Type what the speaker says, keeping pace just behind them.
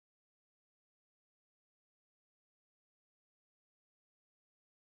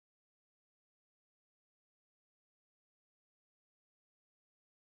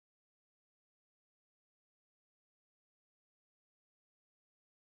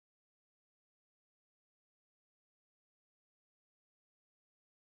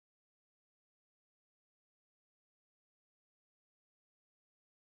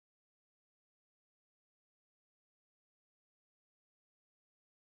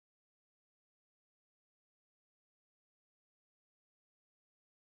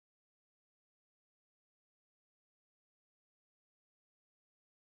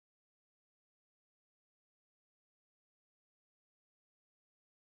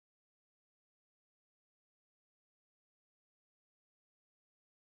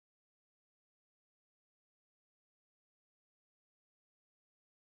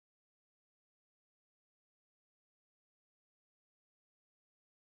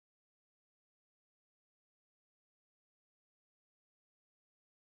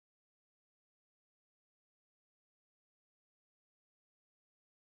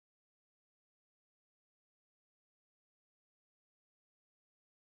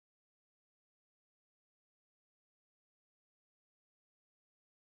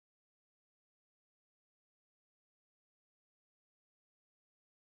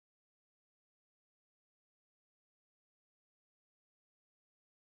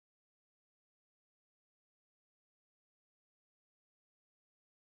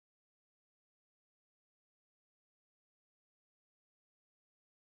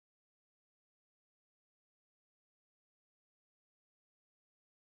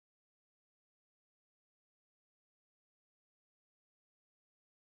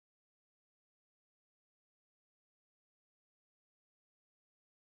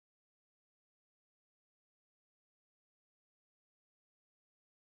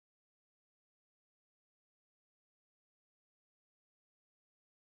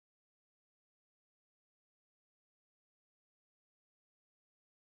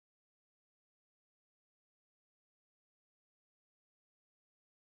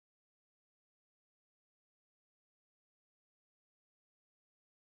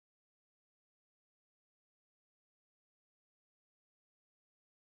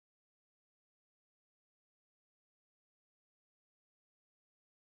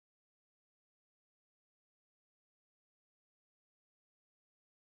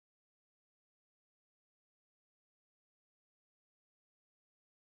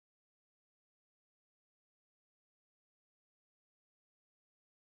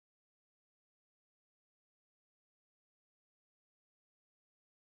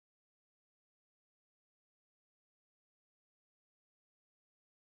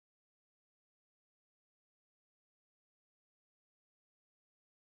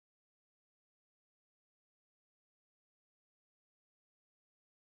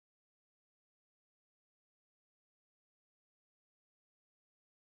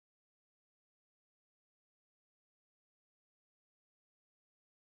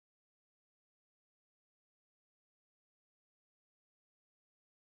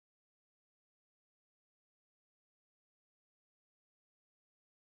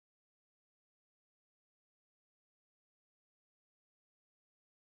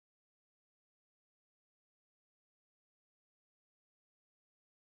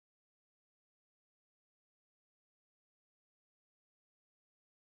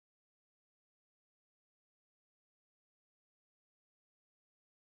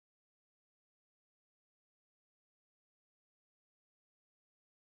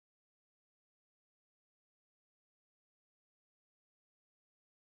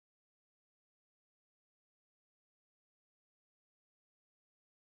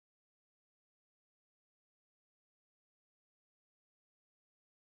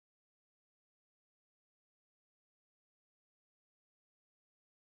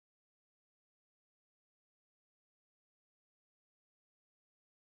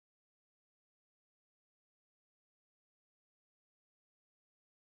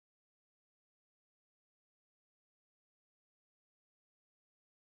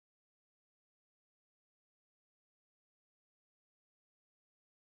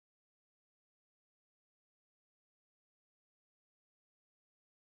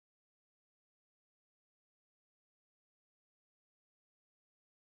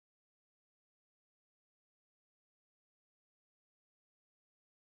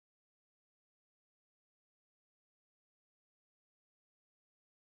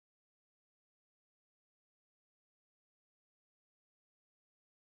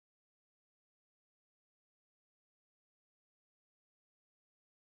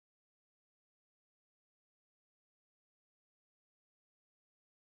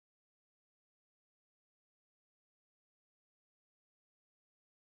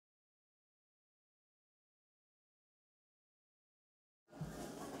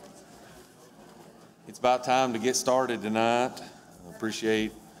It's about time to get started tonight. I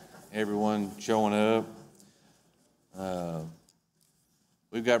appreciate everyone showing up.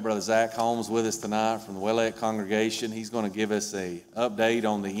 We've got Brother Zach Holmes with us tonight from the Wellette congregation. He's going to give us an update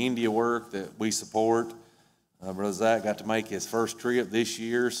on the India work that we support. Brother Zach got to make his first trip this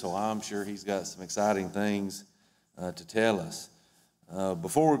year, so I'm sure he's got some exciting things to tell us.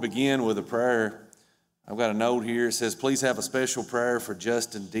 Before we begin with a prayer, I've got a note here. It says, please have a special prayer for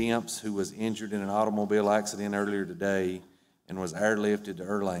Justin Demps, who was injured in an automobile accident earlier today and was airlifted to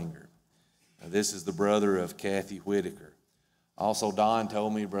Erlanger. This is the brother of Kathy Whitaker. Also, Don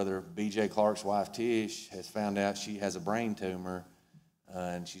told me Brother B.J. Clark's wife, Tish, has found out she has a brain tumor,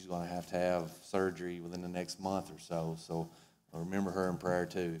 and she's going to have surgery within the next month or so. So remember her in prayer,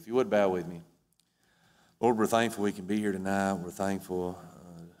 too. If you would, bow with me. Lord, we're thankful we can be here tonight. We're thankful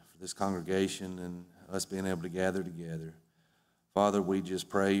for this congregation and us being able to gather together. Father, we just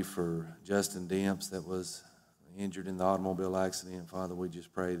pray for Justin Demps that was injured in the automobile accident. Father, we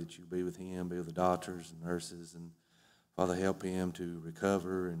just pray that you be with him, be with the doctors and nurses, and Father, help him to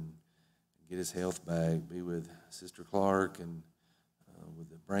recover and get his health back. Be with Sister Clark and with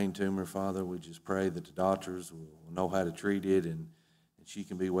the brain tumor, Father. We just pray that the doctors will know how to treat it and she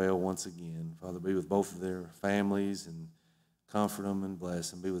can be well once again. Father, be with both of their families and comfort them and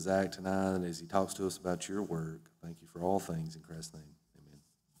bless them. Be with Zach tonight as he talks to us about your work. Thank you for all things in Christ's name. Amen.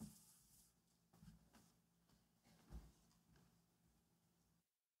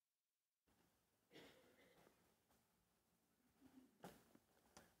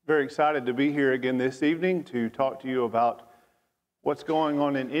 Very excited to be here again this evening to talk to you about what's going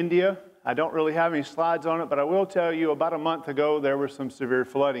on in India. I don't really have any slides on it, but I will tell you about a month ago there was some severe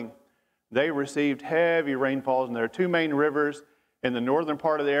flooding. They received heavy rainfalls, and there are two main rivers in the northern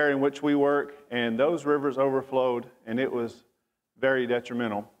part of the area in which we work, and those rivers overflowed, and it was very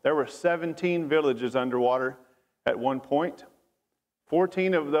detrimental. There were 17 villages underwater at one point.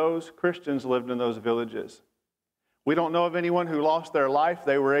 14 of those Christians lived in those villages. We don't know of anyone who lost their life.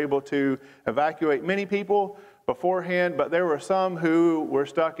 They were able to evacuate many people beforehand, but there were some who were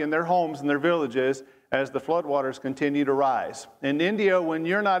stuck in their homes and their villages as the floodwaters continue to rise. In India, when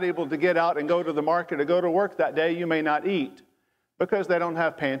you're not able to get out and go to the market or go to work that day, you may not eat because they don't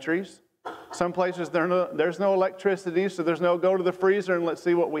have pantries. Some places there's no electricity, so there's no go to the freezer and let's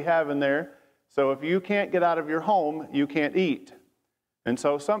see what we have in there. So if you can't get out of your home, you can't eat. And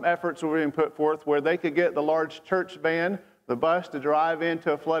so some efforts were being put forth where they could get the large church van, the bus to drive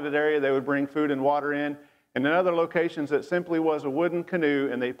into a flooded area. They would bring food and water in. And in other locations, it simply was a wooden canoe,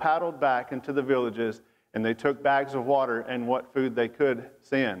 and they paddled back into the villages, and they took bags of water and what food they could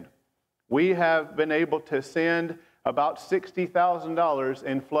send. We have been able to send about $60,000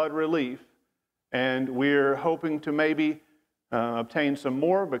 in flood relief, and we're hoping to maybe obtain some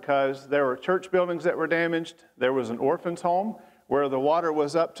more because there were church buildings that were damaged. There was an orphan's home where the water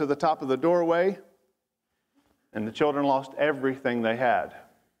was up to the top of the doorway, and the children lost everything they had.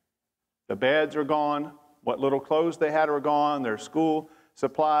 The beds are gone. What little clothes they had are gone. Their school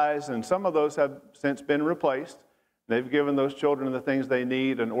supplies, and some of those have since been replaced. They've given those children the things they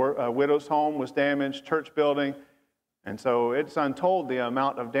need. A widow's home was damaged, church building, and so it's untold the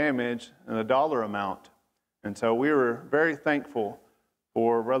amount of damage and the dollar amount. And so we were very thankful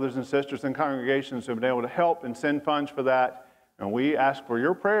for brothers and sisters and congregations who have been able to help and send funds for that. And we ask for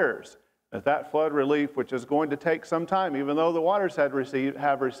your prayers that that flood relief, which is going to take some time, even though the waters have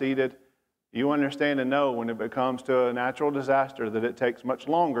receded, you understand and know when it comes to a natural disaster that it takes much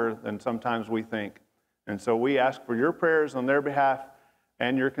longer than sometimes we think. And so we ask for your prayers on their behalf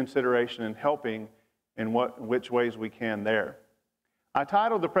and your consideration in helping in which ways we can there. I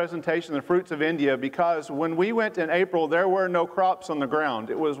titled the presentation The Fruits of India because when we went in April, there were no crops on the ground.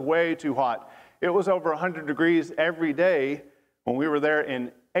 It was way too hot. It was over 100 degrees every day when we were there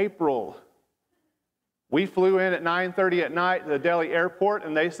in April. We flew in at 9:30 at night to the Delhi airport,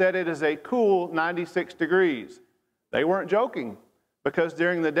 and they said it is a cool 96 degrees. They weren't joking, because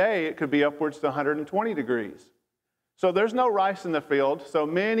during the day it could be upwards to 120 degrees. So there's no rice in the field, so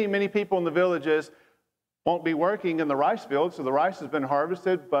many people in the villages won't be working in the rice field, so the rice has been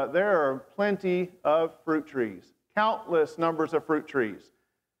harvested, but there are plenty of fruit trees, countless numbers of fruit trees.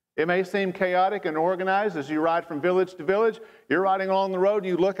 It may seem chaotic and organized as you ride from village to village. You're riding along the road, and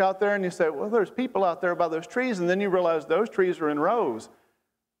you look out there and you say, well, there's people out there by those trees, and then you realize those trees are in rows,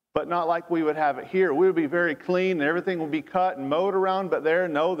 but not like we would have it here. We would be very clean, and everything would be cut and mowed around, but there,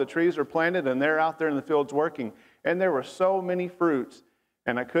 no, the trees are planted, and they're out there in the fields working. And there were so many fruits,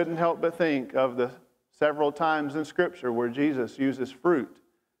 and I couldn't help but think of the several times in Scripture where Jesus uses fruit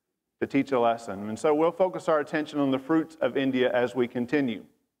to teach a lesson. And so we'll focus our attention on the fruits of India as we continue.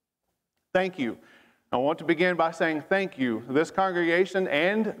 Thank you I want to begin by saying thank you to this congregation,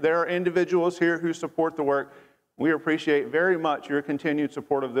 and there are individuals here who support the work. We appreciate very much your continued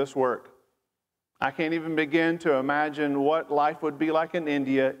support of this work. I can't even begin to imagine what life would be like in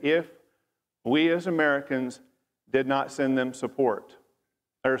India if we as Americans did not send them support.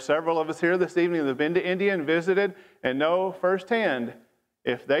 There are several of us here this evening that have been to India and visited and know firsthand,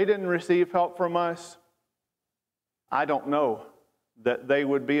 if they didn't receive help from us, I don't know that they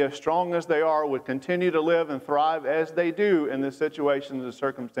would be as strong as they are, would continue to live and thrive as they do in the situations and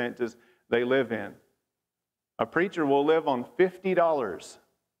circumstances they live in. A preacher will live on $50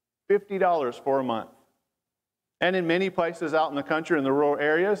 for a month. And in many places out in the country, in the rural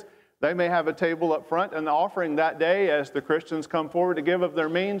areas, they may have a table up front, and the offering that day, as the Christians come forward to give of their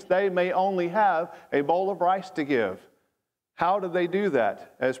means, they may only have a bowl of rice to give. How do they do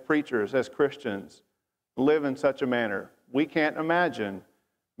that as preachers, as Christians, live in such a manner? We can't imagine,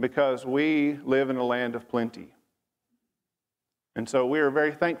 because we live in a land of plenty. And so we are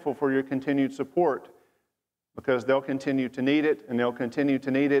very thankful for your continued support, because they'll continue to need it, and they'll continue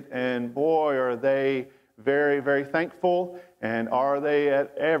to need it, and boy, are they very, very thankful, and are they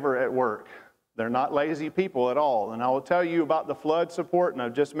ever at work. They're not lazy people at all. And I will tell you about the flood support, and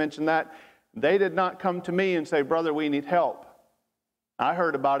I've just mentioned that. They did not come to me and say, brother, we need help. I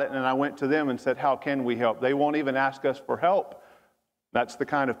heard about it, and I went to them and said, how can we help? They won't even ask us for help. That's the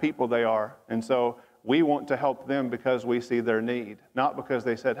kind of people they are. And so we want to help them because we see their need, not because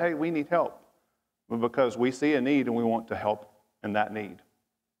they said, hey, we need help, but because we see a need and we want to help in that need.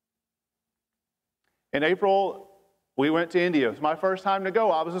 In April, we went to India. It was my first time to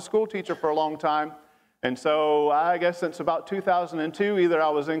go. I was a school teacher for a long time. And so I guess since about 2002, either I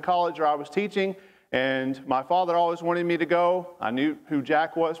was in college or I was teaching. And my father always wanted me to go. I knew who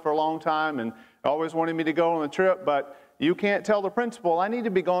Jack was for a long time and always wanted me to go on the trip. But you can't tell the principal, I need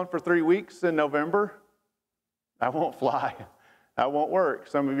to be gone for 3 weeks in November. I won't fly. I won't work.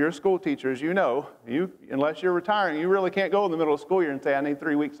 Some of your school teachers, you know, unless you're retiring, you really can't go in the middle of the school year and say, I need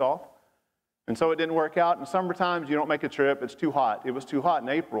 3 weeks off. And so it didn't work out. In summer times, you don't make a trip. It's too hot. It was too hot in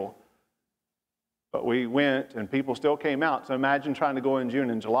April. But we went, and people still came out. So imagine trying to go in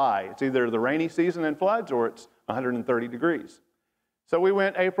June and July. It's either the rainy season and floods, or it's 130 degrees. So we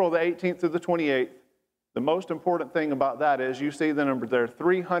went April the 18th through the 28th. The most important thing about that is you see the number there,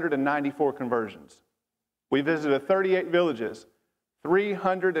 394 conversions. We visited 38 villages,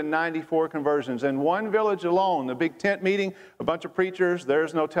 394 conversions. In one village alone, the big tent meeting, a bunch of preachers,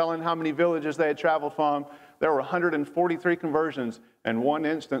 there's no telling how many villages they had traveled from. There were 143 conversions, and one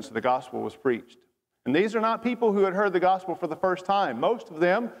instance the gospel was preached. And these are not people who had heard the gospel for the first time. Most of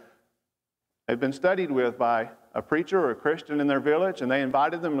them had been studied with by a preacher or a Christian in their village, and they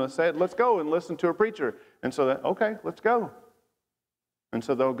invited them and said, let's go and listen to a preacher. And so, okay, let's go. And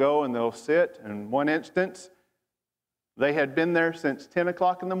so they'll go and they'll sit. In one instance, they had been there since 10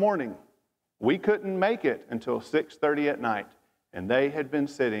 o'clock in the morning. We couldn't make it until 6:30 at night, and they had been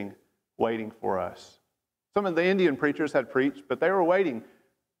sitting waiting for us. Some of the Indian preachers had preached, but they were waiting.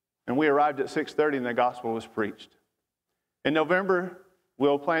 And we arrived at 6:30 and the gospel was preached. In November,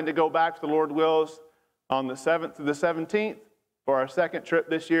 we'll plan to go back, if the Lord wills, on the 7th to the 17th for our second trip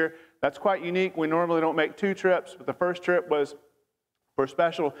this year. That's quite unique. We normally don't make 2 trips, but the first trip was for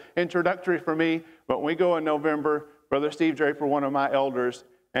special introductory for me. But when we go in November, Brother Steve Draper, one of my elders,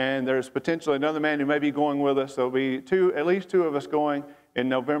 and there's potentially another man who may be going with us. So there'll be at least 2 of us going in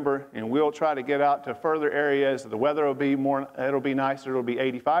November, and we'll try to get out to further areas. The weather will be it'll be nicer. It'll be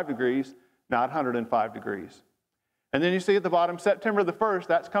 85 degrees, not 105 degrees. And then you see at the bottom, September the 1st,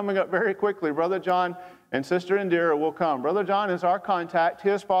 that's coming up very quickly. Brother John and Sister Indira will come. Brother John is our contact.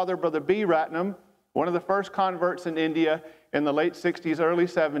 His father, Brother B. Ratnam, one of the first converts in India in the late 60s, early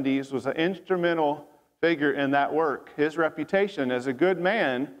 70s, was an instrumental figure in that work. His reputation as a good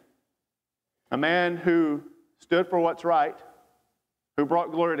man, a man who stood for what's right, who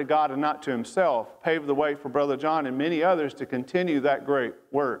brought glory to God and not to himself, paved the way for Brother John and many others to continue that great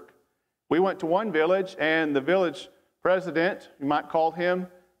work. We went to one village, and the village president, you might call him,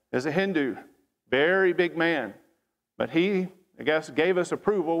 is a Hindu, very big man. But he, I guess, gave us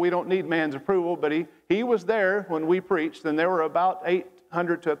approval. We don't need man's approval, but he was there when we preached, and there were about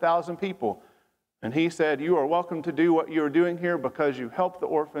 800 to 1,000 people. And he said, you are welcome to do what you are doing here because you help the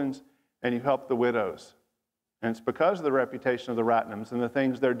orphans and you help the widows. And it's because of the reputation of the Ratnams and the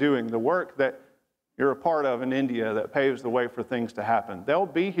things they're doing, the work that you're a part of in India that paves the way for things to happen. They'll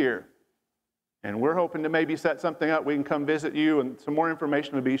be here. And we're hoping to maybe set something up. We can come visit you, and some more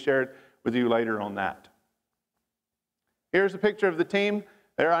information will be shared with you later on that. Here's a picture of the team.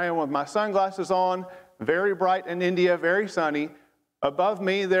 There I am with my sunglasses on, very bright in India, very sunny. Above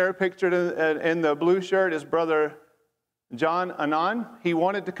me there, pictured in the blue shirt, is Brother John Anand. He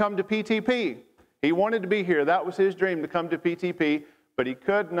wanted to come to PTP. He wanted to be here. That was his dream, to come to PTP, but he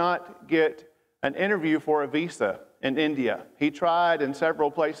could not get an interview for a visa in India. He tried in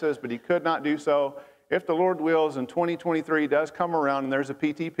several places, but he could not do so. If the Lord wills, and 2023 does come around and there's a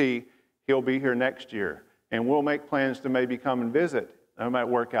PTP, he'll be here next year. And we'll make plans to maybe come and visit. That might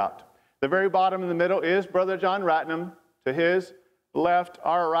work out. The very bottom in the middle is Brother John Ratnam. To his left,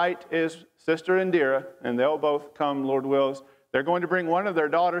 our right, is Sister Indira, and they'll both come, Lord wills. They're going to bring one of their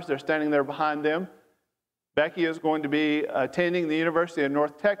daughters. They're standing there behind them. Becky is going to be attending the University of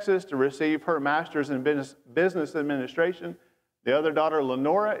North Texas to receive her master's in business administration. The other daughter,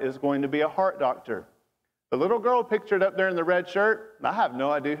 Lenora, is going to be a heart doctor. The little girl pictured up there in the red shirt, I have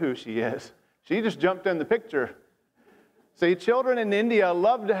no idea who she is. She just jumped in the picture. See, children in India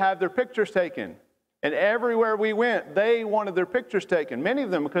love to have their pictures taken. And everywhere we went, they wanted their pictures taken. Many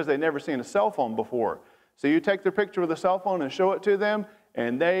of them because they'd never seen a cell phone before. So you take their picture with a cell phone and show it to them,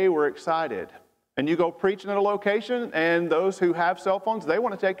 and they were excited. And you go preaching at a location, and those who have cell phones, they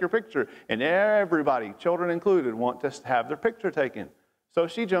want to take your picture. And everybody, children included, want to have their picture taken. So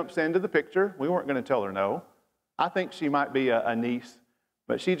she jumps into the picture. We weren't going to tell her no. I think she might be a niece,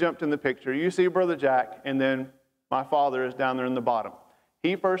 but she jumped in the picture. You see Brother Jack, and then my father is down there in the bottom.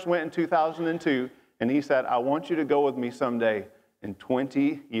 He first went in 2002, and he said, I want you to go with me someday. And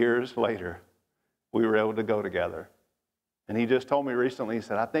 20 years later, we were able to go together. And he just told me recently, he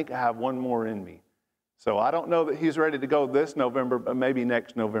said, I think I have one more in me. So I don't know that he's ready to go this November, but maybe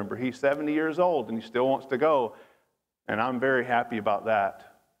next November. He's 70 years old, and he still wants to go. And I'm very happy about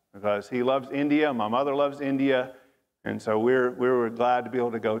that because he loves India. My mother loves India. And so we were glad to be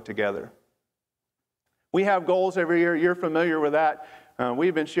able to go together. We have goals every year. You're familiar with that.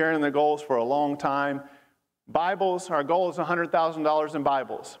 We've been sharing the goals for a long time. Bibles, our goal is $100,000 in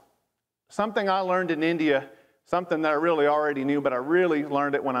Bibles. Something I learned in India, something that I really already knew, but I really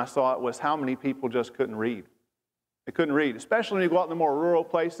learned it when I saw it, was how many people just couldn't read. They couldn't read, especially when you go out in the more rural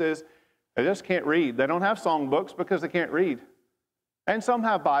places. They just can't read. They don't have songbooks because they can't read. And some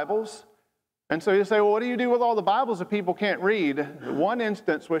have Bibles. And so you say, well, what do you do with all the Bibles if people can't read? One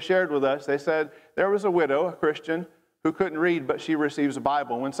instance was shared with us. They said there was a widow, a Christian, who couldn't read, but she receives a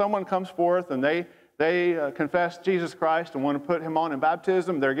Bible. When someone comes forth and they confess Jesus Christ and want to put him on in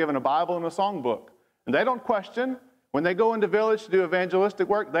baptism, they're given a Bible and a songbook. And they don't question. When they go into village to do evangelistic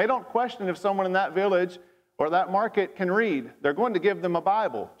work, they don't question if someone in that village or that market can read. They're going to give them a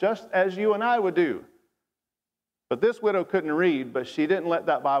Bible, just as you and I would do. But this widow couldn't read, but she didn't let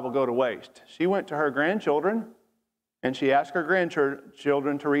that Bible go to waste. She went to her grandchildren, and she asked her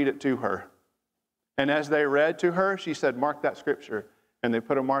grandchildren to read it to her. And as they read to her, she said, mark that scripture. And they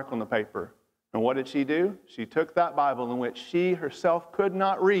put a mark on the paper. And what did she do? She took that Bible in which she herself could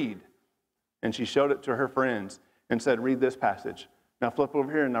not read, and she showed it to her friends and said, read this passage. Now flip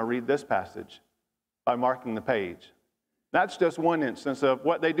over here and now read this passage by marking the page. That's just one instance of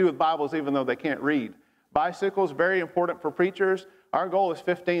what they do with Bibles even though they can't read. Bicycles, very important for preachers. Our goal is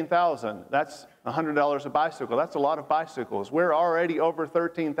 $15,000. That's $100 a bicycle. That's a lot of bicycles. We're already over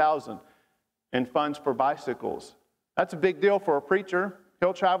 $13,000 in funds for bicycles. That's a big deal for a preacher.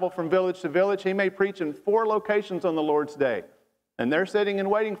 He'll travel from village to village. He may preach in 4 locations on the Lord's day. And they're sitting and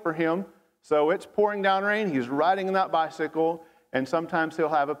waiting for him. So it's pouring down rain. He's riding in that bicycle. And sometimes he'll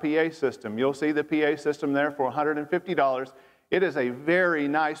have a PA system. You'll see the PA system there for $150. It is a very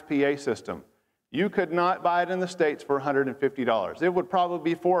nice PA system. You could not buy it in the States for $150. It would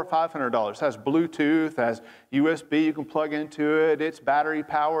probably be $400 or $500. It has Bluetooth, has USB you can plug into it. It's battery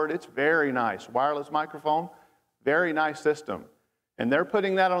powered. It's very nice. Wireless microphone, very nice system. And they're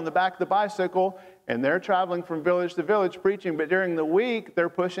putting that on the back of the bicycle, and they're traveling from village to village preaching. But during the week, they're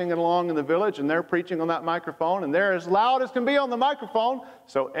pushing it along in the village, and they're preaching on that microphone, and they're as loud as can be on the microphone,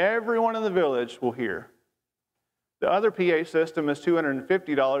 so everyone in the village will hear. The other PA system is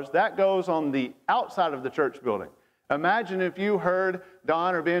 $250. That goes on the outside of the church building. Imagine if you heard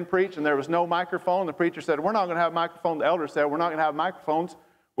Don or Ben preach and there was no microphone. The preacher said, we're not going to have a microphone. The elder said, we're not going to have microphones.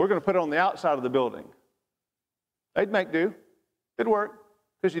 We're going to put it on the outside of the building. They'd make do. It'd work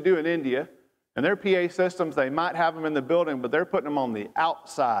because you do in India. And their PA systems, they might have them in the building, but they're putting them on the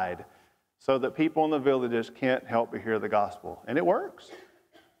outside so that people in the villages can't help but hear the gospel. And it works.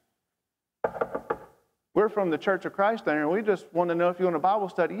 We're from the Church of Christ there, and we just want to know if you want a Bible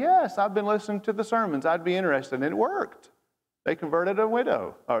study. Yes, I've been listening to the sermons. I'd be interested. And it worked. They converted a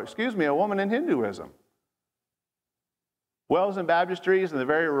woman in Hinduism. Wells and baptistries in the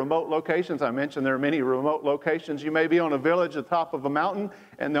very remote locations. I mentioned there are many remote locations. You may be on a village at the top of a mountain,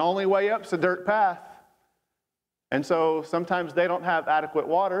 and the only way up is a dirt path. And so sometimes they don't have adequate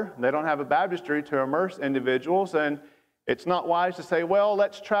water. They don't have a baptistry to immerse individuals. And it's not wise to say, well,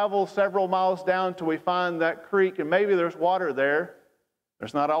 let's travel several miles down till we find that creek and maybe there's water there.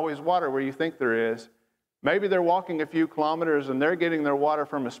 There's not always water where you think there is. Maybe they're walking a few kilometers and they're getting their water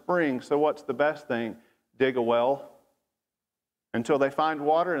from a spring. So what's the best thing? Dig a well until they find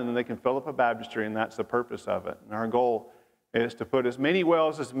water, and then they can fill up a baptistry, and that's the purpose of it. And our goal is to put as many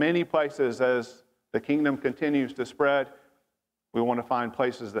wells, as many places as the kingdom continues to spread. We want to find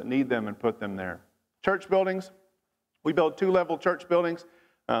places that need them and put them there. Church buildings. We build two-level church buildings,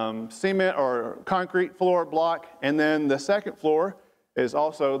 cement or concrete floor block, and then the second floor is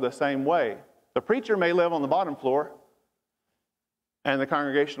also the same way. The preacher may live on the bottom floor, and the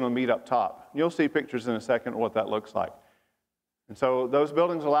congregation will meet up top. You'll see pictures in a second of what that looks like. And so those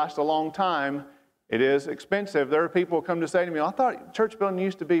buildings will last a long time. It is expensive. There are people who come to say to me, I thought church building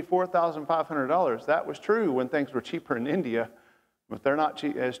used to be $4,500. That was true when things were cheaper in India, but they're not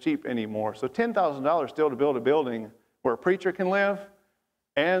as cheap anymore. So $10,000 still to build a building where a preacher can live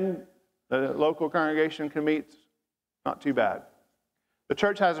and the local congregation can meet, not too bad. The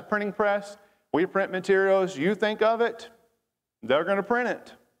church has a printing press. We print materials. You think of it, they're going to print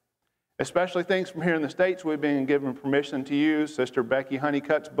it. Especially things from here in the States we've been given permission to use. Sister Becky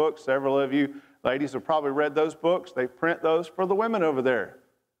Honeycutt's books, several of you ladies have probably read those books. They print those for the women over there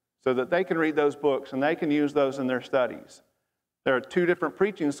so that they can read those books and they can use those in their studies. There are two different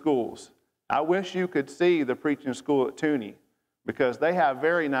preaching schools. I wish you could see the preaching school at Tooney because they have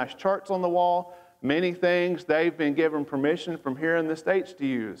very nice charts on the wall, many things they've been given permission from here in the States to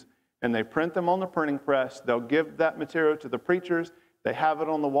use. And they print them on the printing press. They'll give that material to the preachers. They have it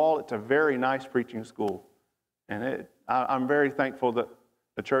on the wall. It's a very nice preaching school. And I'm very thankful that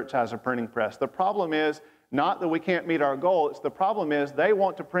the church has a printing press. The problem is not that we can't meet our goal. It's the problem is they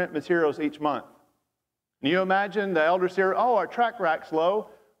want to print materials each month. Can you imagine the elders here, oh, our track rack's low.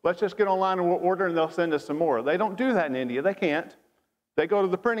 Let's just get online and we'll order and they'll send us some more. They don't do that in India. They can't. They go to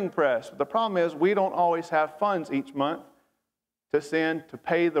the printing press. But the problem is we don't always have funds each month to send to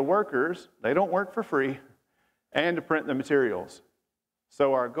pay the workers. They don't work for free. And to print the materials.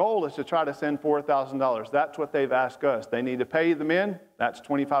 So our goal is to try to send $4,000. That's what they've asked us. They need to pay the men. That's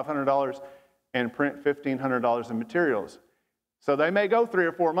 $2,500 and print $1,500 in materials. So they may go 3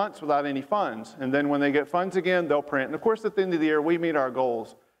 or 4 months without any funds. And then when they get funds again, they'll print. And of course, at the end of the year, we meet our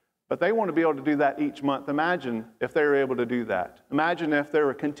goals. But they want to be able to do that each month. Imagine if they were able to do that. Imagine if they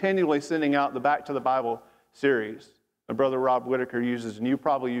were continually sending out the Back to the Bible series that Brother Rob Whitaker uses, and you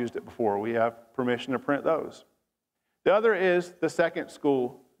probably used it before. We have permission to print those. The other is the second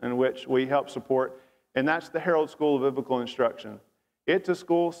school in which we help support, and that's the Herald School of Biblical Instruction. It's a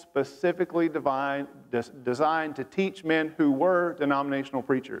school specifically designed to teach men who were denominational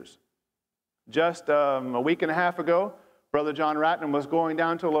preachers. Just a week and a half ago, Brother John Ratnam was going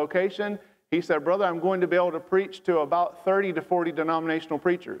down to a location. He said, brother, I'm going to be able to preach to about 30 to 40 denominational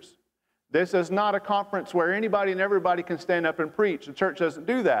preachers. This is not a conference where anybody and everybody can stand up and preach. The church doesn't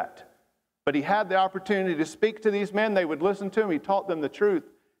do that. But he had the opportunity to speak to these men. They would listen to him. He taught them the truth.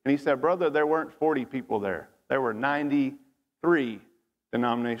 And he said, brother, there weren't 40 people there. There were 93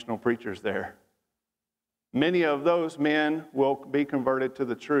 denominational preachers there. Many of those men will be converted to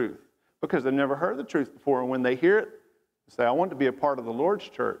the truth because they've never heard the truth before. And when they hear it, they say, I want to be a part of the Lord's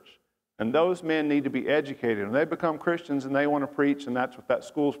church. And those men need to be educated. And they become Christians and they want to preach, and that's what that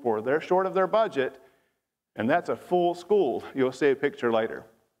school's for. They're short of their budget, and that's a full school. You'll see a picture later.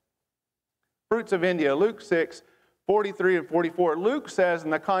 Fruits of India, Luke 6, 43 and 44. Luke says in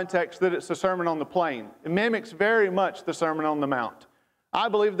the context that it's the Sermon on the Plain. It mimics very much the Sermon on the Mount. I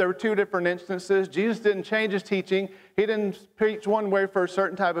believe there were two different instances. Jesus didn't change his teaching. He didn't preach one way for a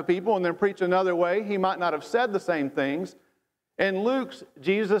certain type of people and then preach another way. He might not have said the same things. In Luke's,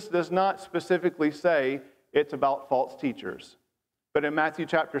 Jesus does not specifically say it's about false teachers. But in Matthew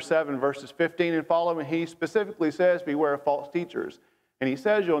chapter 7, verses 15 and following, he specifically says, beware of false teachers. And he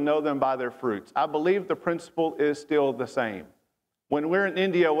says you'll know them by their fruits. I believe the principle is still the same. When we're in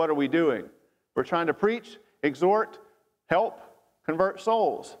India, what are we doing? We're trying to preach, exhort, help, convert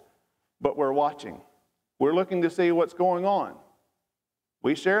souls. But we're watching. We're looking to see what's going on.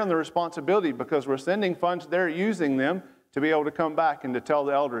 We share in the responsibility because we're sending funds there, using them to be able to come back and to tell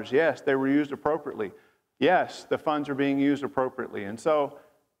the elders, yes, they were used appropriately. Yes, the funds are being used appropriately. And so,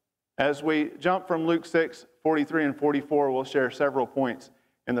 as we jump from Luke 6, 43 and 44, we'll share several points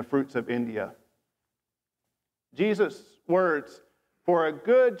in the fruits of India. Jesus' words, for a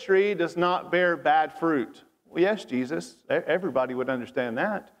good tree does not bear bad fruit. Well, yes, Jesus, everybody would understand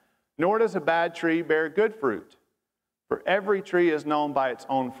that. Nor does a bad tree bear good fruit. For every tree is known by its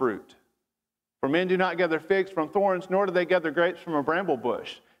own fruit. For men do not gather figs from thorns, nor do they gather grapes from a bramble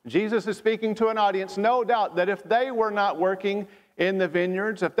bush. Jesus is speaking to an audience, no doubt, that if they were not working in the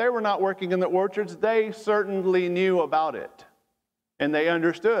vineyards, if they were not working in the orchards, they certainly knew about it. And they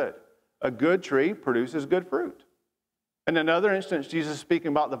understood. A good tree produces good fruit. In another instance, Jesus is speaking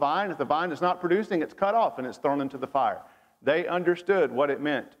about the vine. If the vine is not producing, it's cut off and it's thrown into the fire. They understood what it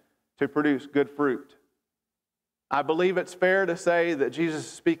meant to produce good fruit. I believe it's fair to say that Jesus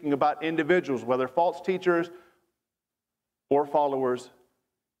is speaking about individuals, whether false teachers or followers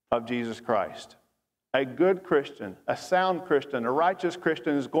of Jesus Christ. A good Christian, a sound Christian, a righteous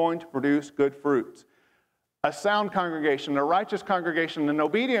Christian is going to produce good fruits. A sound congregation, a righteous congregation, an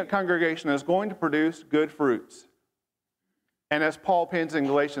obedient congregation is going to produce good fruits. And as Paul pens in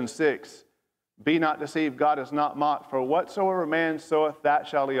Galatians 6, be not deceived, God is not mocked, for whatsoever man soweth, that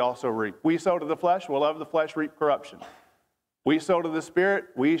shall he also reap. We sow to the flesh, will of the flesh reap corruption. We sow to the Spirit,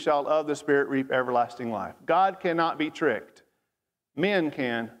 we shall of the Spirit reap everlasting life. God cannot be tricked. Men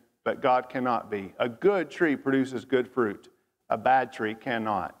can, but God cannot be. A good tree produces good fruit. A bad tree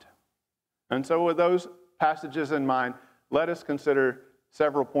cannot. And so with those passages in mind, let us consider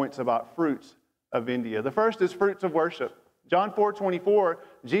several points about fruits of India. The first is fruits of worship. John 4:24,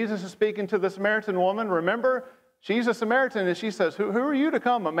 Jesus is speaking to the Samaritan woman. Remember, she's a Samaritan, and she says, who are you to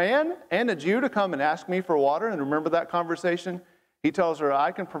come, a man and a Jew, to come and ask me for water? And remember that conversation? He tells her,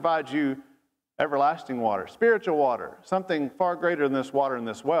 I can provide you everlasting water, spiritual water, something far greater than this water in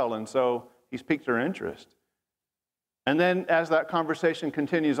this well. And so he's piqued her interest. And then as that conversation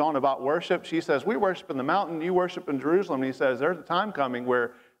continues on about worship, she says, we worship in the mountain, you worship in Jerusalem. And he says, there's a time coming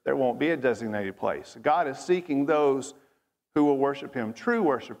where there won't be a designated place. God is seeking those who will worship him, true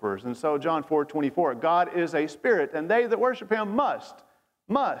worshipers. And so John 4:24, God is a spirit, and they that worship him must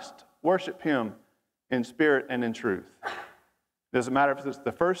worship him in spirit and in truth. It doesn't matter if it's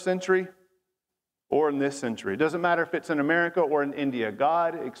the first century or in this century. It doesn't matter if it's in America or in India.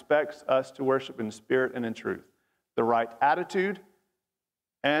 God expects us to worship in spirit and in truth. The right attitude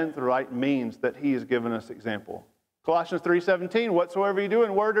and the right means that he has given us example. Colossians 3:17, whatsoever you do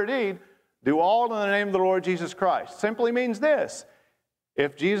in word or deed, do all in the name of the Lord Jesus Christ. Simply means this.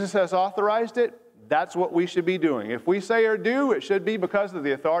 If Jesus has authorized it, that's what we should be doing. If we say or do, it should be because of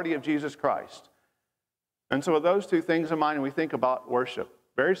the authority of Jesus Christ. And so with those two things in mind, we think about worship.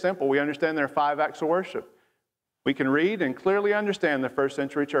 Very simple. We understand there are 5 acts of worship. We can read and clearly understand the first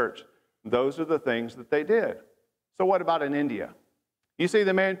century church. Those are the things that they did. So what about in India? You see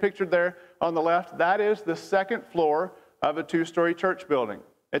the man pictured there on the left? That is the second floor of a 2-story church building.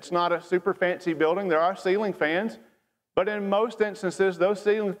 It's not a super fancy building. There are ceiling fans. But in most instances, those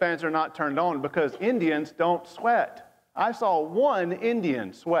ceiling fans are not turned on because Indians don't sweat. I saw one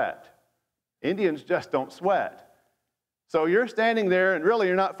Indian sweat. Indians just don't sweat. So you're standing there, and really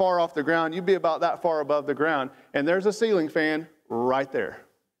you're not far off the ground. You'd be about that far above the ground, and there's a ceiling fan right there.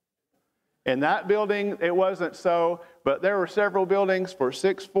 In that building, it wasn't so, but there were several buildings for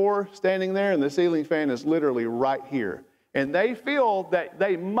 6'4" standing there, and the ceiling fan is literally right here. And they feel that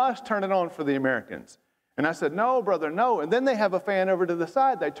they must turn it on for the Americans. And I said, no, brother, no. And then they have a fan over to the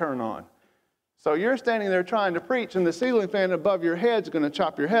side they turn on. So you're standing there trying to preach, and the ceiling fan above your head is going to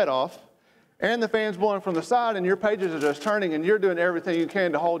chop your head off. And the fan's blowing from the side, and your pages are just turning, and you're doing everything you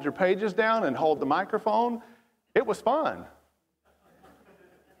can to hold your pages down and hold the microphone. It was fun.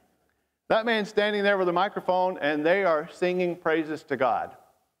 That man's standing there with a microphone, and they are singing praises to God.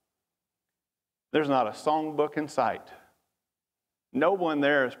 There's not a songbook in sight. No one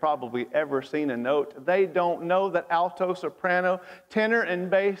there has probably ever seen a note. They don't know that alto, soprano, tenor, and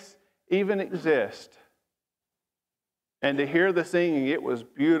bass even exist. And to hear the singing, it was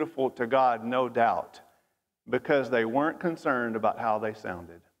beautiful to God, no doubt, because they weren't concerned about how they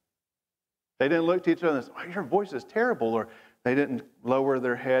sounded. They didn't look to each other and say, oh, your voice is terrible, or they didn't lower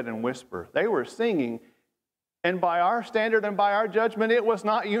their head and whisper. They were singing, and by our standard and by our judgment, it was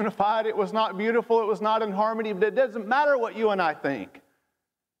not unified, it was not beautiful, it was not in harmony, but it doesn't matter what you and I think.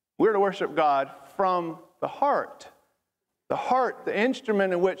 We're to worship God from the heart. The heart, the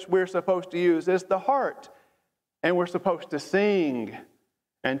instrument in which we're supposed to use is the heart. And we're supposed to sing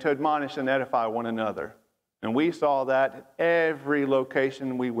and to admonish and edify one another. And we saw that at every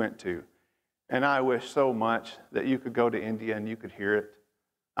location we went to. And I wish so much that you could go to India and you could hear it.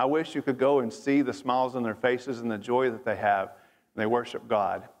 I wish you could go and see the smiles on their faces and the joy that they have when they worship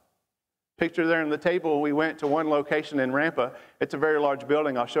God. Picture there on the table, we went to one location in Rampa. It's a very large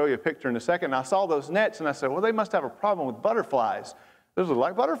building. I'll show you a picture in a second. And I saw those nets and I said, well, they must have a problem with butterflies. Those are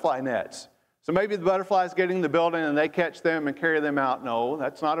like butterfly nets. So maybe the butterflies get in the building and they catch them and carry them out. No,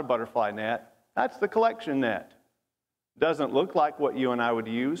 that's not a butterfly net. That's the collection net. Doesn't look like what you and I would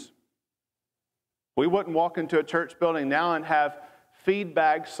use. We wouldn't walk into a church building now and have feed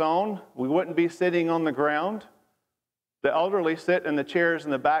bags sewn. We wouldn't be sitting on the ground. The elderly sit in the chairs in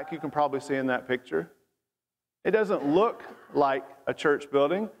the back. You can probably see in that picture. It doesn't look like a church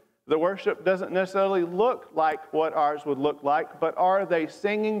building. The worship doesn't necessarily look like what ours would look like, but are they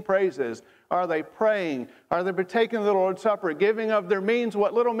singing praises? Are they praying? Are they partaking of the Lord's Supper, giving of their means,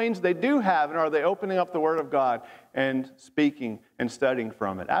 what little means they do have, and are they opening up the Word of God and speaking and studying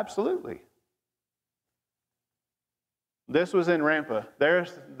from it? Absolutely. This was in Rampa.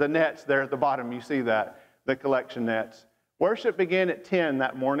 There's the nets there at the bottom. You see that, the collection nets. Worship began at 10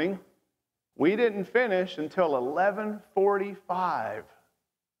 that morning. We didn't finish until 11:45.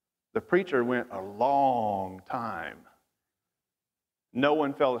 The preacher went a long time. No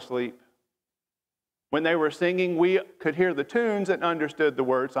one fell asleep. When they were singing, we could hear the tunes and understood the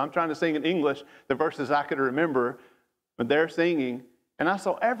words. So I'm trying to sing in English the verses I could remember, but they're singing, and I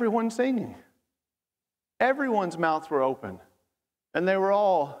saw everyone singing. Everyone's mouths were open, and they were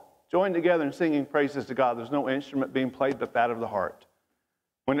all joined together and singing praises to God. There's no instrument being played but that of the heart.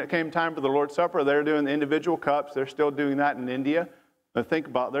 When it came time for the Lord's Supper, they're doing the individual cups. They're still doing that in India. Now think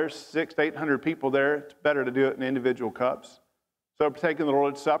about it, there's 600 to 800 people there. It's better to do it in individual cups. So they're taking the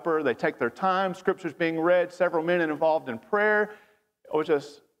Lord's Supper. They take their time. Scripture's being read. Several men involved in prayer. It was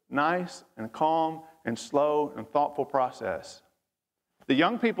just nice and calm and slow and thoughtful process. The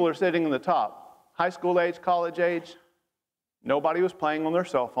young people are sitting in the top. High school age, college age. Nobody was playing on their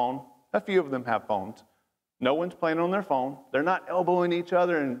cell phone. A few of them have phones. No one's playing on their phone. They're not elbowing each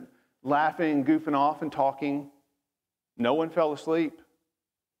other and laughing and goofing off and talking. No one fell asleep.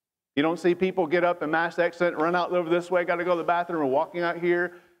 You don't see people get up and mass exit, run out over this way, got to go to the bathroom, or walking out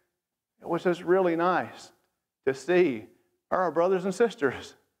here. It was just really nice to see our brothers and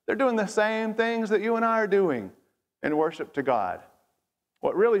sisters. They're doing the same things that you and I are doing in worship to God.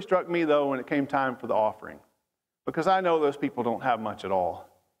 What really struck me, though, when it came time for the offering, because I know those people don't have much at all,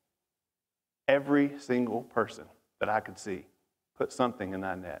 every single person that I could see put something in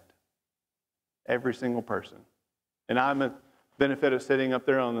that net. Every single person. And I'm a benefit of sitting up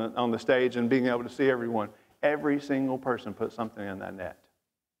there on the stage and being able to see everyone. Every single person put something in that net.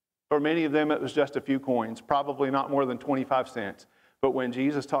 For many of them, it was just a few coins, probably not more than 25 cents. But when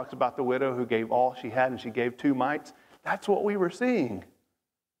Jesus talks about the widow who gave all she had and she gave 2 mites, that's what we were seeing.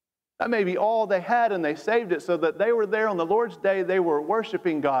 That may be all they had, and they saved it so that they were there on the Lord's day. They were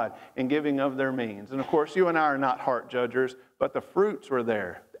worshiping God and giving of their means. And of course, you and I are not heart judgers, but the fruits were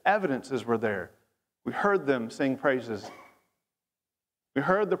there. The evidences were there. We heard them sing praises. We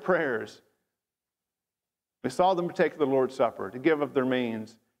heard the prayers. We saw them take the Lord's Supper, to give of their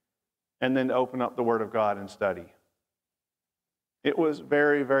means, and then to open up the Word of God and study. It was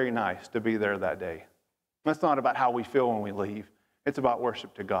very, very nice to be there that day. That's not about how we feel when we leave. It's about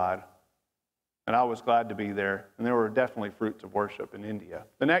worship to God. And I was glad to be there. And there were definitely fruits of worship in India.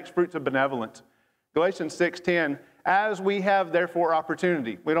 The next, fruits of benevolence. Galatians 6:10, as we have therefore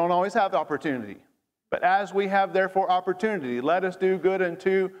opportunity. We don't always have the opportunity. But as we have therefore opportunity, let us do good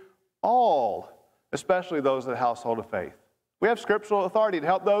unto all, especially those of the household of faith. We have scriptural authority to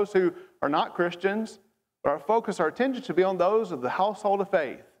help those who are not Christians, but our focus, our attention should be on those of the household of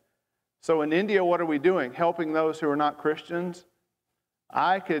faith. So in India, what are we doing? Helping those who are not Christians?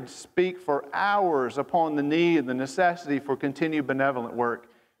 I could speak for hours upon the need and the necessity for continued benevolent work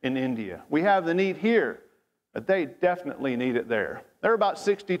in India. We have the need here, but they definitely need it there. There are about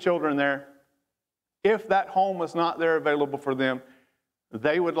 60 children there. If that home was not there available for them,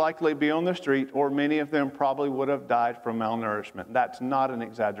 they would likely be on the street, or many of them probably would have died from malnourishment. That's not an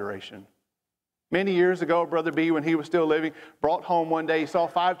exaggeration. Many years ago, Brother B, when he was still living, brought home one day. He saw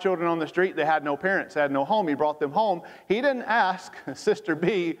 5 children on the street. They had no parents, had no home. He brought them home. He didn't ask Sister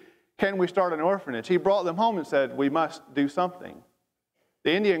B, can we start an orphanage? He brought them home and said, we must do something.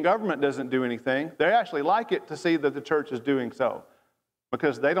 The Indian government doesn't do anything. They actually like it to see that the church is doing so,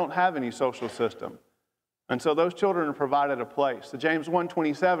 because they don't have any social system. And so those children are provided a place. So James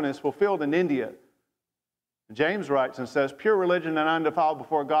 1:27 is fulfilled in India. James writes and says, pure religion and undefiled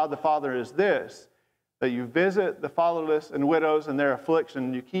before God the Father is this, that you visit the fatherless and widows in their affliction,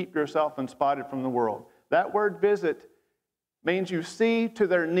 and you keep yourself unspotted from the world. That word visit means you see to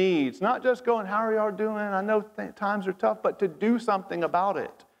their needs, not just going, how are y'all doing? I know times are tough, but to do something about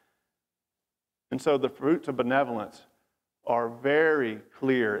it. And so the fruits of benevolence are very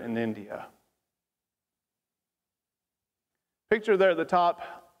clear in India. Picture there at the top.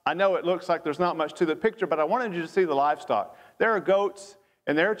 I know it looks like there's not much to the picture, but I wanted you to see the livestock. There are goats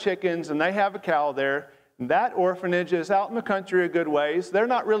and there are chickens, and they have a cow there. That orphanage is out in the country a good ways. They're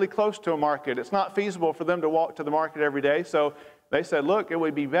not really close to a market. It's not feasible for them to walk to the market every day. So They said, look, it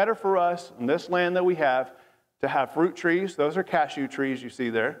would be better for us in this land that we have to have fruit trees. Those are cashew trees you see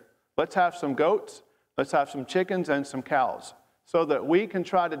there. Let's have some goats. Let's have some chickens and some cows so that we can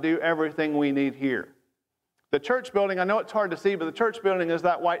try to do everything we need here. The church building, I know it's hard to see, but the church building is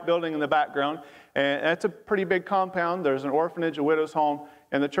that white building in the background. And it's a pretty big compound. There's an orphanage, a widow's home,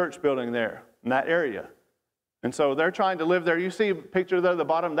 and the church building there in that area. And so they're trying to live there. You see a picture there at the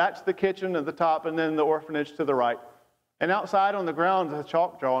bottom. That's the kitchen at the top, and then the orphanage to the right. And outside on the ground is a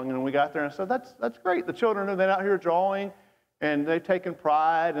chalk drawing. And we got there and said, that's great. The children have been out here drawing, and they've taken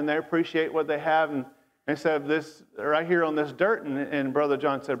pride, and they appreciate what they have. And said, this right here on this dirt. And Brother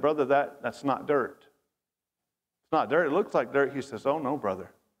John said, brother, that's not dirt. It's not dirt. It looks like dirt. He says, oh, no,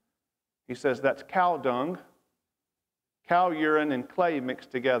 brother. He says, that's cow dung, cow urine, and clay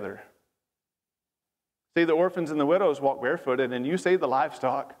mixed together. See, the orphans and the widows walk barefooted, and you see the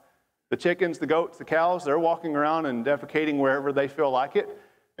livestock. The chickens, the goats, the cows, they're walking around and defecating wherever they feel like it.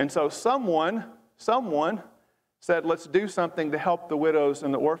 And so someone said, let's do something to help the widows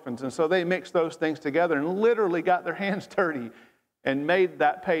and the orphans. And so they mixed those things together and literally got their hands dirty and made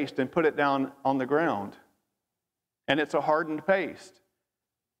that paste and put it down on the ground. And it's a hardened paste.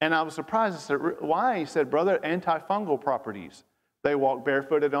 And I was surprised. I said, why? He said, brother, antifungal properties. They walk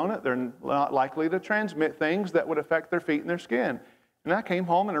barefooted on it. They're not likely to transmit things that would affect their feet and their skin. And I came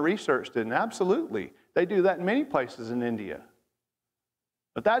home and I researched it, and absolutely, they do that in many places in India.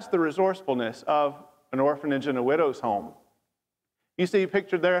 But that's the resourcefulness of an orphanage and a widow's home. You see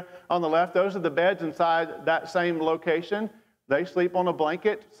pictured there on the left, those are the beds inside that same location. They sleep on a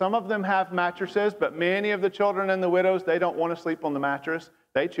blanket. Some of them have mattresses, but many of the children and the widows, they don't want to sleep on the mattress.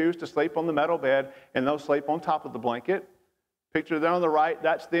 They choose to sleep on the metal bed, and they'll sleep on top of the blanket. Picture there on the right,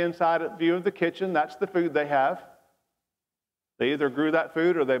 that's the inside view of the kitchen. That's the food they have. They either grew that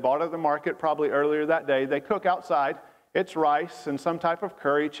food or they bought it at the market probably earlier that day. They cook outside. It's rice and some type of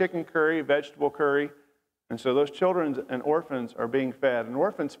curry, chicken curry, vegetable curry. And so those children and orphans are being fed. An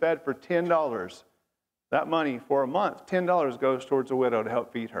orphan's fed for $10. That money for a month, $10 goes towards a widow to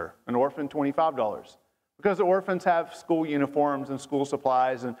help feed her. An orphan, $25. Because the orphans have school uniforms and school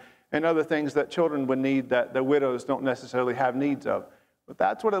supplies and other things that children would need that the widows don't necessarily have needs of. But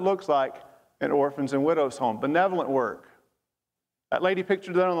that's what it looks like in orphans and widows' home. Benevolent work. That lady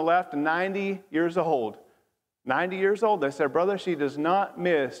pictured there on the left, 90 years old. 90 years old. They said, brother, she does not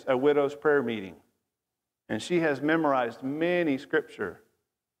miss a widow's prayer meeting. And she has memorized many scripture.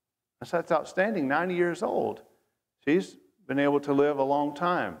 That's outstanding, 90 years old. She's been able to live a long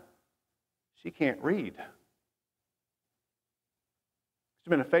time. She can't read. She's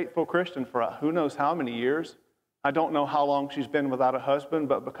been a faithful Christian for who knows how many years. I don't know how long she's been without a husband,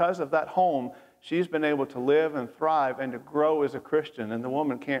 but because of that home, she's been able to live and thrive and to grow as a Christian, and the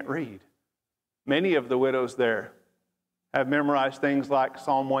woman can't read. Many of the widows there have memorized things like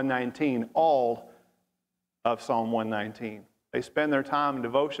Psalm 119, all of Psalm 119. They spend their time in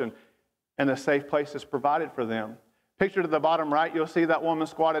devotion, and a safe place is provided for them. Pictured at the bottom right, you'll see that woman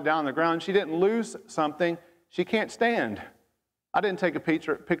squatted down on the ground. She didn't lose something. She can't stand. I didn't take a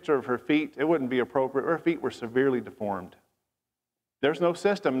picture of her feet. It wouldn't be appropriate. Her feet were severely deformed. There's no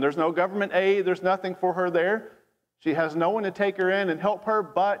system. There's no government aid. There's nothing for her there. She has no one to take her in and help her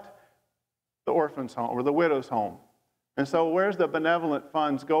but the orphan's home or the widow's home. And so where's the benevolent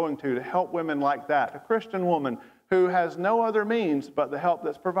funds going to help women like that? A Christian woman who has no other means but the help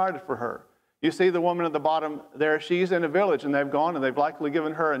that's provided for her. You see the woman at the bottom there, she's in a village, and they've gone and they've likely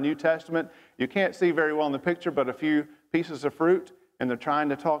given her a New Testament. You can't see very well in the picture, but a few pieces of fruit, and they're trying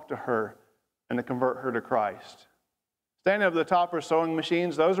to talk to her and to convert her to Christ. Standing up at the top are sewing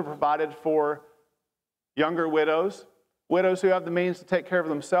machines. Those are provided for younger widows, widows who have the means to take care of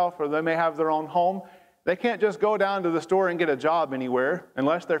themselves, or they may have their own home. They can't just go down to the store and get a job anywhere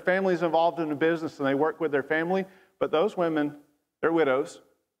unless their family's involved in a business and they work with their family. But those women, they're widows.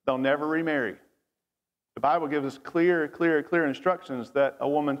 They'll never remarry. The Bible gives us clear instructions that a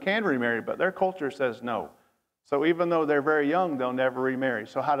woman can remarry, but their culture says no. So even though they're very young, they'll never remarry.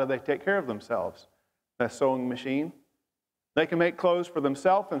 So how do they take care of themselves? That sewing machine. They can make clothes for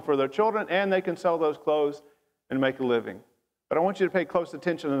themselves and for their children, and they can sell those clothes and make a living. But I want you to pay close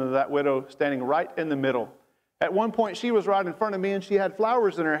attention to that widow standing right in the middle. At one point, she was right in front of me, and she had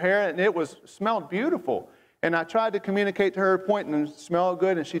flowers in her hair, and it smelled beautiful. And I tried to communicate to her, pointing and smell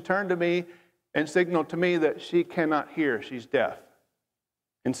good, and she turned to me and signaled to me that she cannot hear. She's deaf.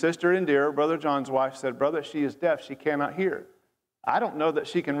 And Sister Indira, Brother John's wife, said, brother, she is deaf. She cannot hear. I don't know that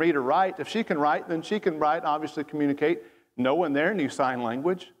she can read or write. If she can write, then she can write, obviously communicate. No one there knew sign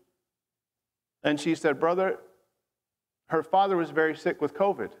language. And she said, brother, her father was very sick with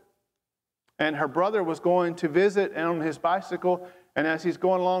COVID. And her brother was going to visit on his bicycle, and as he's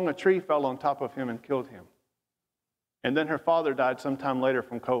going along, a tree fell on top of him and killed him. And then her father died sometime later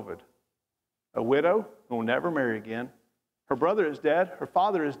from COVID. A widow who will never marry again. Her brother is dead. Her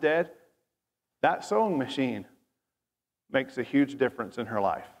father is dead. That sewing machine makes a huge difference in her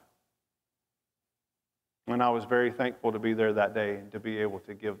life. And I was very thankful to be there that day and to be able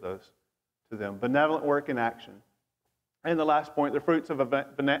to give those to them. Benevolent work in action. And the last point, the fruits of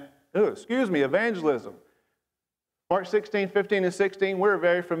evangelism. Mark 16, 15, and 16, we're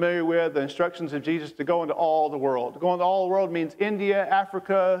very familiar with the instructions of Jesus to go into all the world. To go into all the world means India,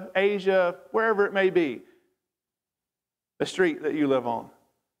 Africa, Asia, wherever it may be. The street that you live on.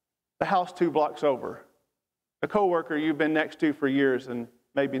 The house 2 blocks over. A coworker you've been next to for years and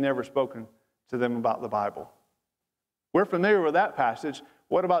maybe never spoken to them about the Bible. We're familiar with that passage.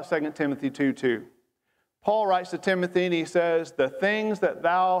 What about 2 Timothy 2:2? Paul writes to Timothy and he says, the things that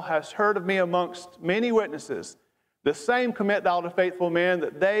thou hast heard of me amongst many witnesses, the same commit thou to faithful men,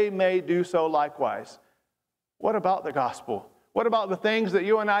 that they may do so likewise. What about the gospel? What about the things that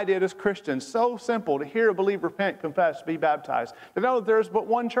you and I did as Christians? So simple to hear a believer repent, confess, be baptized. To know that there's but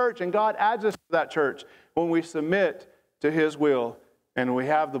one church and God adds us to that church when we submit to His will and we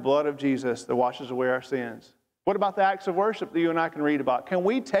have the blood of Jesus that washes away our sins. What about the acts of worship that you and I can read about? Can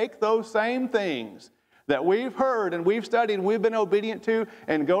we take those same things that we've heard and we've studied and we've been obedient to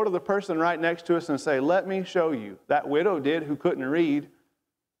and go to the person right next to us and say, let me show you. That widow did who couldn't read.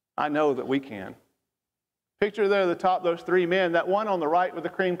 I know that we can. Picture there at the top, those 3 men. That one on the right with the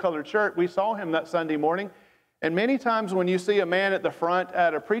cream-colored shirt, we saw him that Sunday morning. And many times when you see a man at the front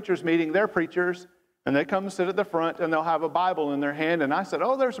at a preacher's meeting, they're preachers, and they come and sit at the front and they'll have a Bible in their hand. And I said,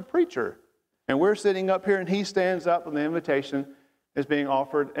 oh, there's a preacher. And we're sitting up here and he stands up and the invitation is being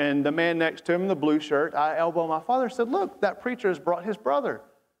offered, and the man next to him in the blue shirt, I elbow my father, said, look, that preacher has brought his brother.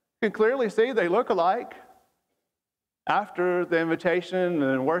 You can clearly see they look alike. After the invitation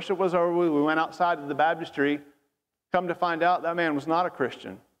and worship was over, we went outside of the baptistry. Come to find out that man was not a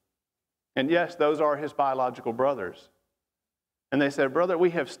Christian. And yes, those are his biological brothers. And they said, brother,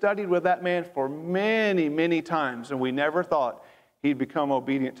 we have studied with that man for many, many times, and we never thought he'd become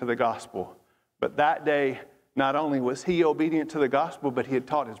obedient to the gospel. But that day, not only was he obedient to the gospel, but he had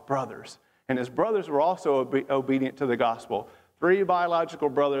taught his brothers. And his brothers were also obedient to the gospel. 3 biological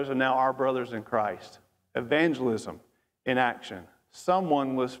brothers are now our brothers in Christ. Evangelism in action.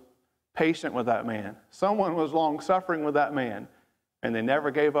 Someone was patient with that man. Someone was long-suffering with that man. And they never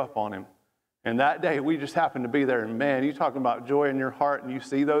gave up on him. And that day, we just happened to be there. And man, you're talking about joy in your heart, and you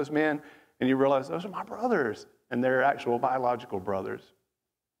see those men, and you realize, those are my brothers. And they're actual biological brothers.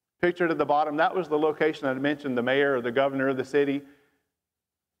 Pictured at the bottom, that was the location I mentioned, the mayor or the governor of the city.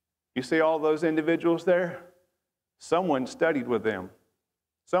 You see all those individuals there? Someone studied with them.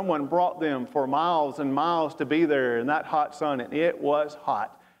 Someone brought them for miles and miles to be there in that hot sun, and it was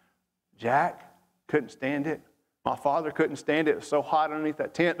hot. Jack couldn't stand it. My father couldn't stand it. It was so hot underneath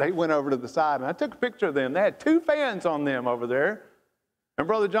that tent, they went over to the side, and I took a picture of them. They had 2 fans on them over there. And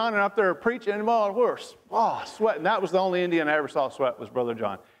Brother John and up there preaching, and we're sweating. That was the only Indian I ever saw sweat was Brother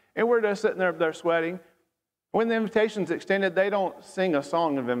John. And we're just sitting there sweating. When the invitation's extended, they don't sing a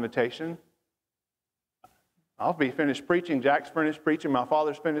song of invitation. I'll be finished preaching. Jack's finished preaching. My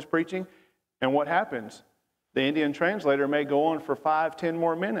father's finished preaching. And what happens? The Indian translator may go on for 5, 10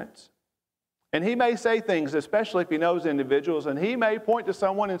 more minutes. And he may say things, especially if he knows individuals, and he may point to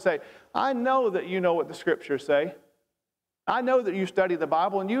someone and say, I know that you know what the scriptures say. I know that you study the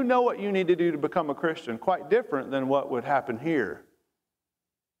Bible, and you know what you need to do to become a Christian. Quite different than what would happen here.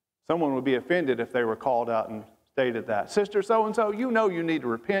 Someone would be offended if they were called out and stated that. Sister so-and-so, you know you need to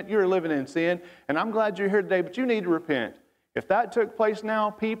repent. You're living in sin, and I'm glad you're here today, but you need to repent. If that took place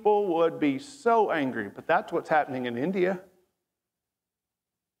now, people would be so angry, but that's what's happening in India.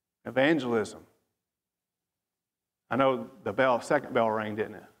 Evangelism. I know the second bell rang,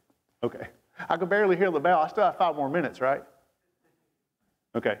 didn't it? Okay. I could barely hear the bell. I still have 5 more minutes, right?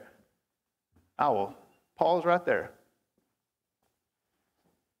 Okay. I will pause right there.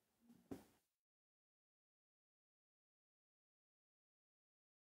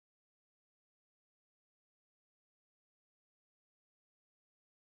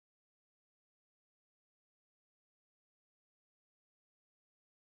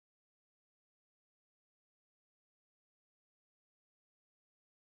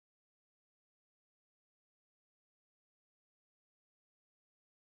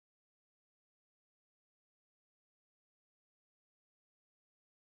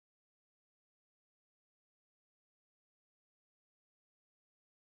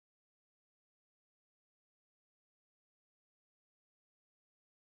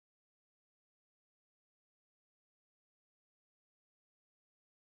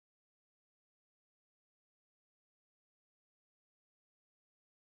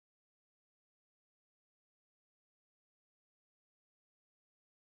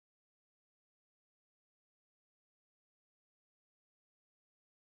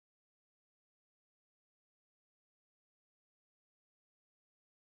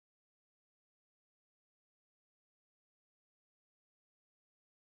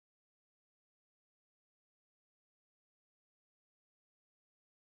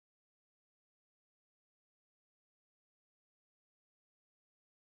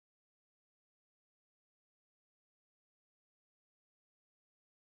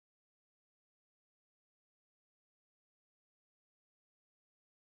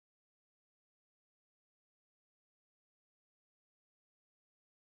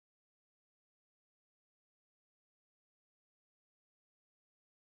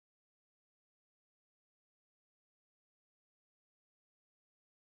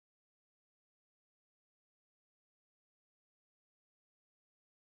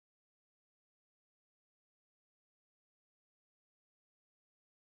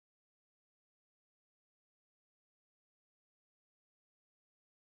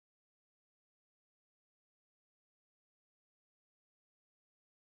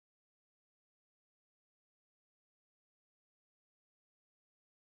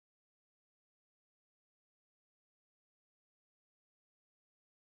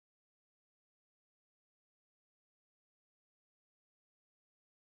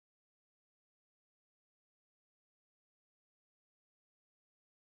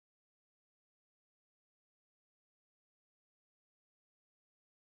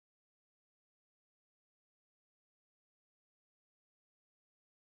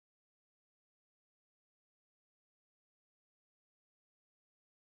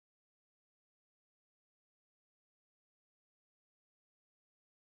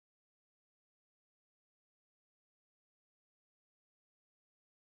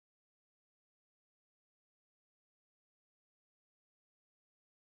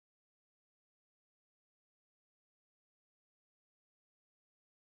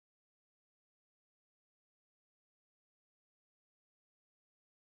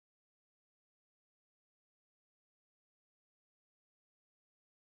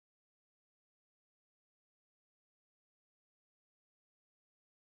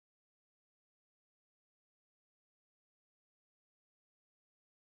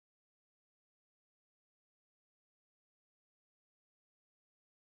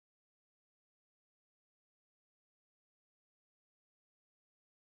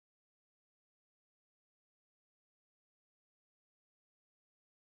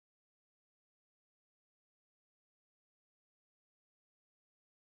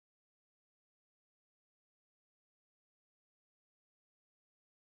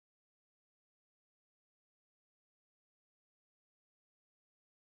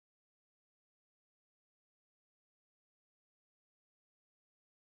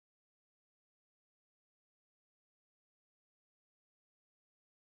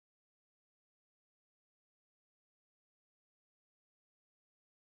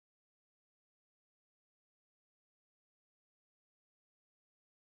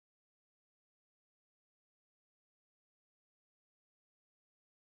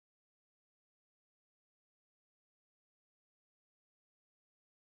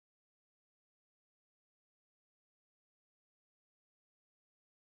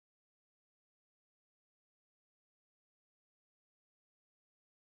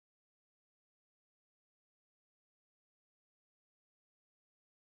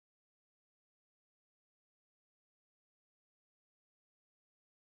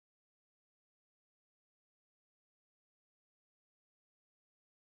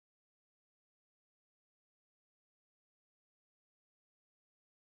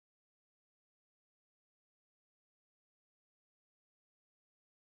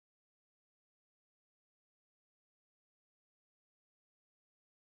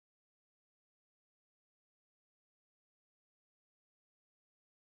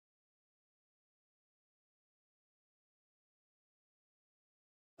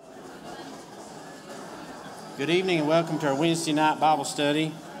 Good evening and welcome to our Wednesday night Bible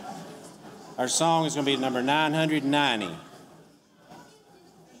study. Our song is going to be number 990.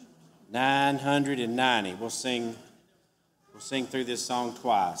 990. We'll sing through this song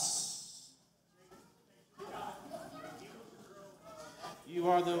twice. You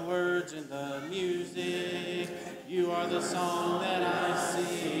are the words and the music. You are the song that I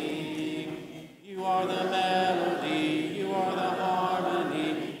sing. You are the melody. You are the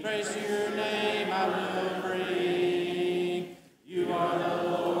harmony. Praise to your name I will bring. You are the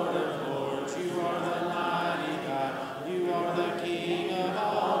Lord of lords. You are the mighty God. You are the King of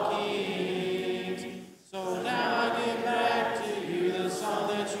all kings. So now I give back to you the song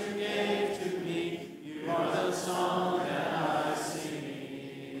that you gave to me. You are the song that I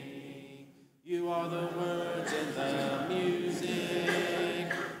sing. You are the words and the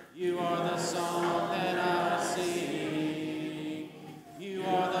music. You are the song that I sing. You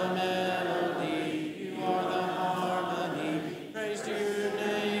are the melody. You are the harmony. Praise to your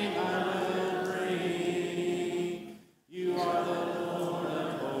name I will bring. You are the Lord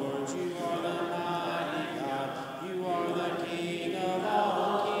of lords. You are the mighty God. You are the King of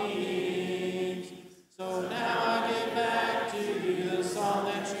all kings. So now I give back to you the song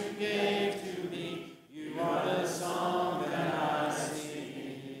that you gave to me. You are the song that I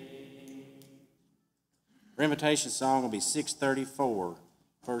sing. Our invitation song will be 634,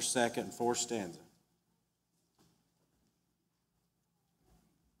 first, second, and fourth stanza.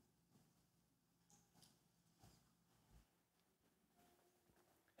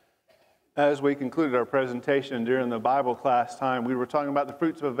 As we concluded our presentation during the Bible class time, we were talking about the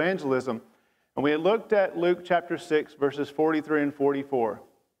fruits of evangelism, and we had looked at Luke chapter 6, verses 43 and 44.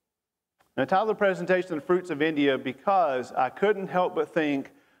 And I titled the presentation The Fruits of India because I couldn't help but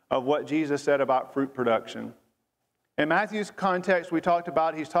think of what Jesus said about fruit production. In Matthew's context,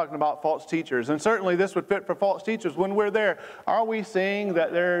 he's talking about false teachers. And certainly this would fit for false teachers. When we're there, are we seeing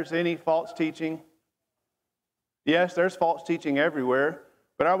that there's any false teaching? Yes, there's false teaching everywhere.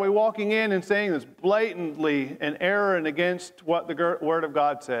 But are we walking in and saying this blatantly an error and against what the Word of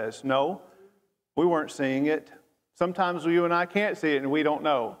God says? No, we weren't seeing it. Sometimes you and I can't see it and we don't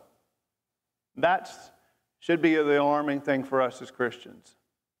know. That should be the alarming thing for us as Christians.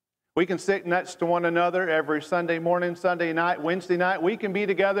 We can sit next to one another every Sunday morning, Sunday night, Wednesday night. We can be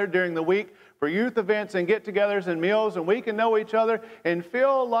together during the week for youth events and get-togethers and meals, and we can know each other and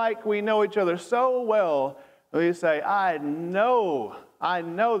feel like we know each other so well. We say, I know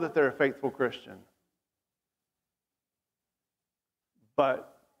that they're a faithful Christian.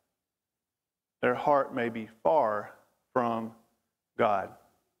 But their heart may be far from God.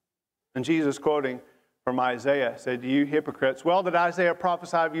 And Jesus, quoting from Isaiah, said, you hypocrites, well did Isaiah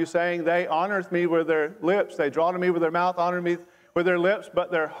prophesy of you, saying, they honor me with their lips, they draw to me with their mouth, honor me with their lips,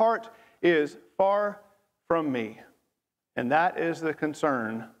 but their heart is far from me. And that is the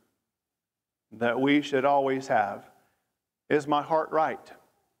concern that we should always have. Is my heart right?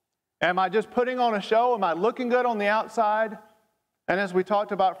 Am I just putting on a show? Am I looking good on the outside? And as we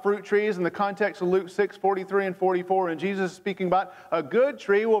talked about fruit trees in the context of Luke 6, 43 and 44, and Jesus is speaking about a good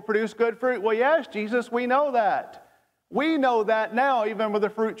tree will produce good fruit. Well, yes, Jesus, we know that. We know that now, even with the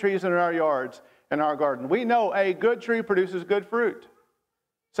fruit trees in our yards, in our garden. We know a good tree produces good fruit.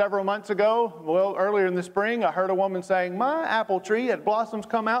 Several months ago, earlier in the spring, I heard a woman saying, my apple tree had blossoms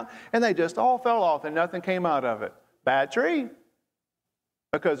come out, and they just all fell off, and nothing came out of it. Bad tree.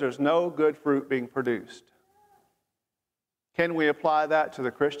 Because there's no good fruit being produced. Can we apply that to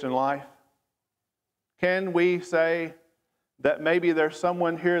the Christian life? Can we say that maybe there's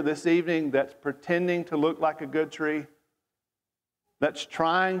someone here this evening that's pretending to look like a good tree, that's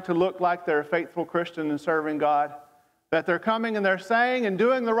trying to look like they're a faithful Christian and serving God, that they're coming and they're saying and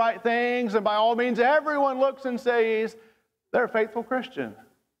doing the right things, and by all means everyone looks and says they're a faithful Christian?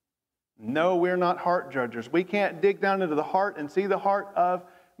 No, we're not heart judges. We can't dig down into the heart and see the heart of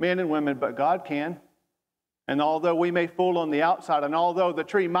men and women, but God can. And although we may fool on the outside, and although the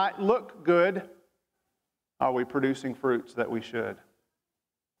tree might look good, are we producing fruits that we should?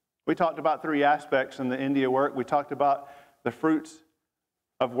 We talked about three aspects in the India work. We talked about the fruits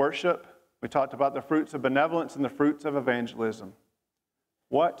of worship. We talked about the fruits of benevolence and the fruits of evangelism.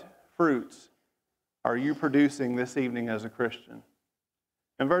 What fruits are you producing this evening as a Christian?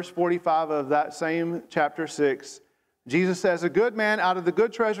 In verse 45 of that same chapter 6, Jesus says, a good man out of the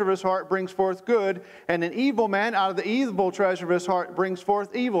good treasure of his heart brings forth good, and an evil man out of the evil treasure of his heart brings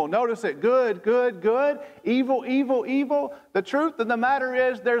forth evil. Notice it, good, good, good, evil, evil, evil. The truth of the matter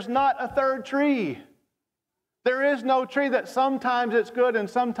is there's not a third tree. There is no tree that sometimes it's good and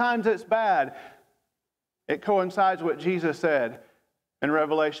sometimes it's bad. It coincides with what Jesus said. in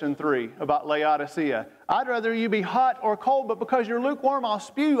Revelation 3 about Laodicea. I'd rather you be hot or cold, but because you're lukewarm,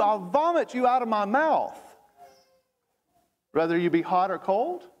 I'll vomit you out of my mouth. Rather you be hot or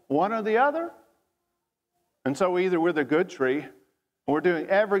cold, one or the other. And so either we're the good tree, we're doing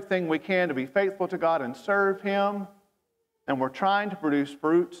everything we can to be faithful to God and serve Him, and we're trying to produce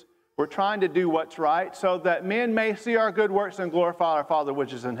fruits. We're trying to do what's right so that men may see our good works and glorify our Father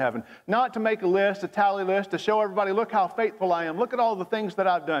which is in heaven. Not to make a list, a tally list, to show everybody, look how faithful I am. Look at all the things that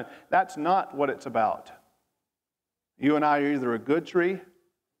I've done. That's not what it's about. You and I are either a good tree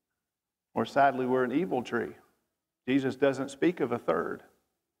or sadly we're an evil tree. Jesus doesn't speak of a third.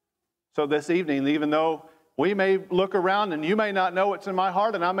 So this evening, even though we may look around and you may not know what's in my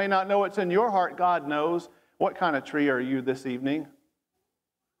heart and I may not know what's in your heart, God knows. What kind of tree are you this evening?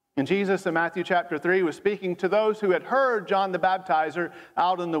 And Jesus in Matthew chapter 3 was speaking to those who had heard John the Baptizer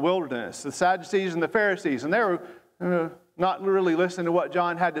out in the wilderness, the Sadducees and the Pharisees. And they were not really listening to what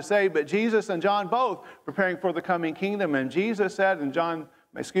John had to say, but Jesus and John both preparing for the coming kingdom. And Jesus said in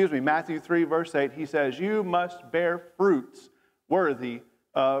Matthew 3 verse 8, He says, you must bear fruits worthy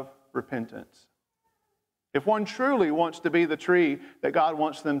of repentance. If one truly wants to be the tree that God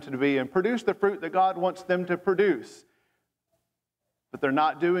wants them to be and produce the fruit that God wants them to produce, but they're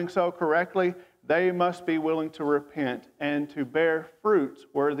not doing so correctly, they must be willing to repent and to bear fruits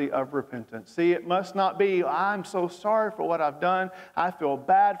worthy of repentance. See, it must not be, I'm so sorry for what I've done. I feel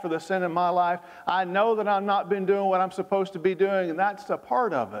bad for the sin in my life. I know that I've not been doing what I'm supposed to be doing, and that's a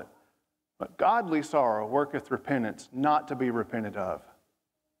part of it. But godly sorrow worketh repentance, not to be repented of.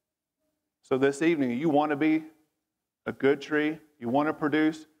 So this evening, you want to be a good tree, you want to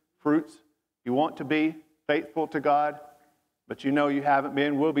produce fruits, you want to be faithful to God, but you know you haven't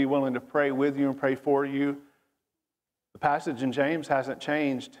been, we'll be willing to pray with you and pray for you. The passage in James hasn't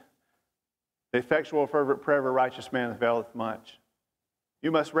changed. The effectual fervent prayer of a righteous man availeth much.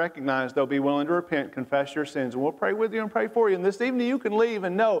 You must recognize, they'll be willing to repent, confess your sins, and we'll pray with you and pray for you. And this evening you can leave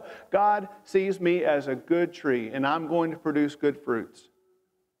and know God sees me as a good tree, and I'm going to produce good fruits.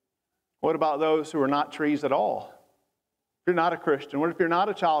 What about those who are not trees at all? If you're not a Christian, what if you're not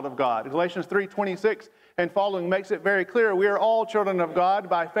a child of God? Galatians 3:26 and following makes it very clear. We are all children of God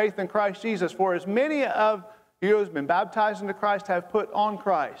by faith in Christ Jesus. For as many of you who have been baptized into Christ have put on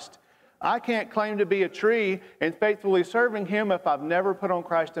Christ. I can't claim to be a tree and faithfully serving Him if I've never put on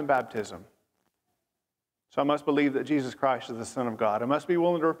Christ in baptism. So I must believe that Jesus Christ is the Son of God. I must be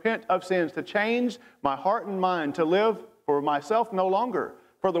willing to repent of sins, to change my heart and mind, to live for myself no longer,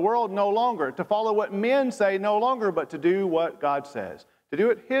 for the world no longer, to follow what men say no longer, but to do what God says, to do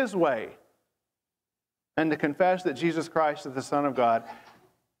it His way, and to confess that Jesus Christ is the Son of God.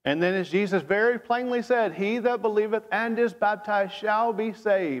 And then as Jesus very plainly said, he that believeth and is baptized shall be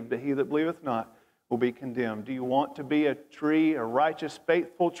saved, but he that believeth not will be condemned. Do you want to be a tree, a righteous,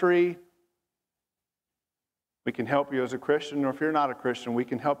 faithful tree? We can help you as a Christian, or if you're not a Christian, we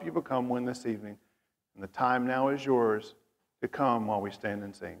can help you become one this evening. And the time now is yours to come while we stand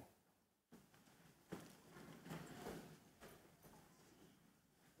and sing.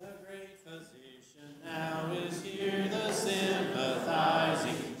 The great physician now is here, the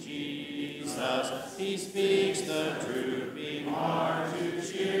sympathizing Jesus. He speaks the truth, being hard to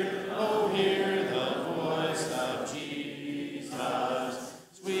cheer. Oh, hear the voice of Jesus.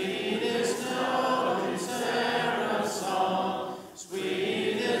 Sweetest note in Sarah's song,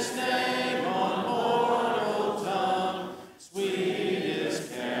 sweetest name on mortal tongue,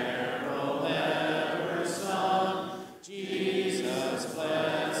 sweetest care.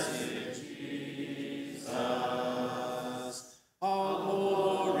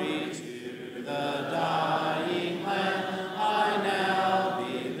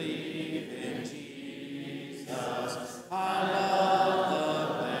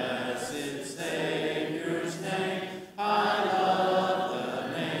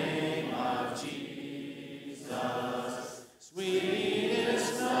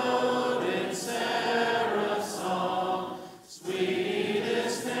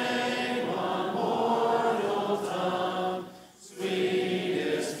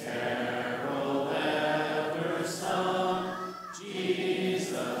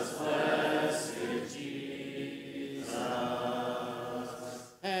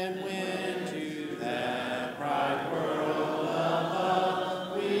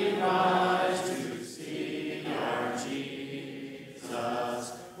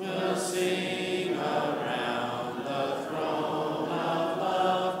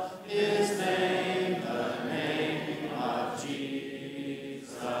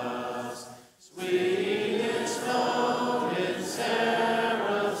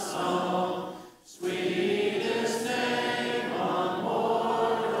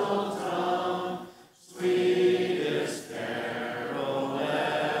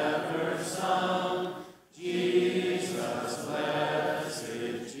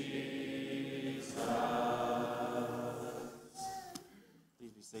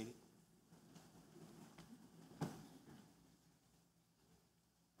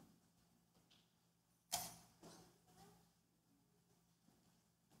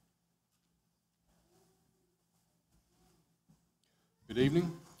 Good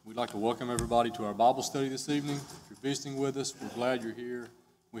evening. We'd like to welcome everybody to our Bible study this evening. If you're visiting with us, we're glad you're here.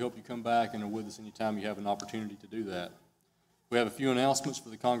 We hope you come back and are with us anytime you have an opportunity to do that. We have a few announcements for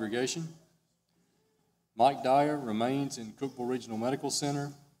the congregation. Mike Dyer remains in Cookeville Regional Medical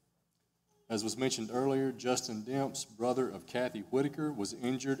Center. As was mentioned earlier, Justin Demp's brother of Kathy Whitaker was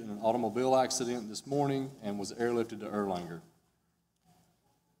injured in an automobile accident this morning and was airlifted to Erlanger.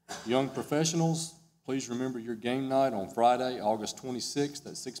 Young professionals, please remember your game night on Friday, August 26th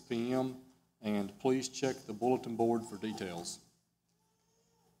at 6 p.m., and please check the bulletin board for details.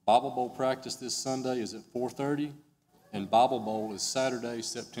 Bible Bowl practice this Sunday is at 4:30, and Bible Bowl is Saturday,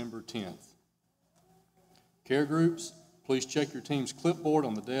 September 10th. Care groups, please check your team's clipboard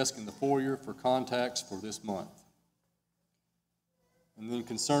on the desk in the foyer for contacts for this month. And then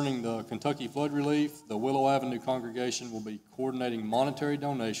concerning the Kentucky flood relief, the Willow Avenue congregation will be coordinating monetary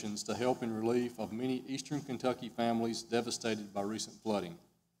donations to help in relief of many eastern Kentucky families devastated by recent flooding.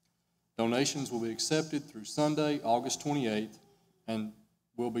 Donations will be accepted through Sunday, August 28th, and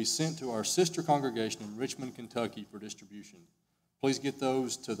will be sent to our sister congregation in Richmond, Kentucky for distribution. Please get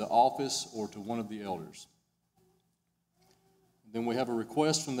those to the office or to one of the elders. Then we have a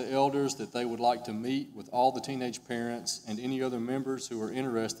request from the elders that they would like to meet with all the teenage parents and any other members who are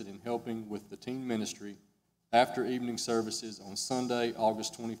interested in helping with the teen ministry after evening services on Sunday,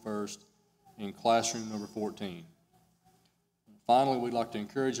 August 21st in classroom number 14. Finally, we'd like to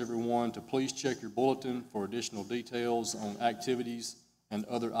encourage everyone to please check your bulletin for additional details on activities and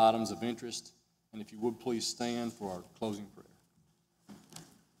other items of interest. And if you would please stand for our closing prayer.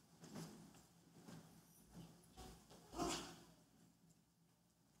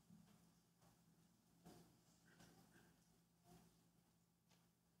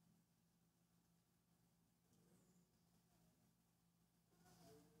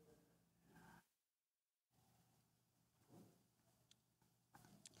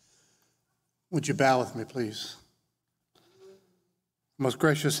 Would you bow with me, please? Most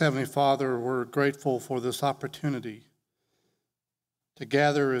gracious Heavenly Father, we're grateful for this opportunity to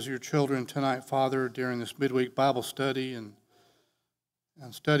gather as your children tonight, Father, during this midweek Bible study and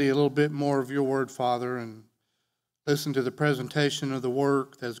study a little bit more of your word, Father, and listen to the presentation of the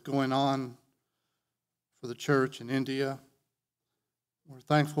work that's going on for the church in India. We're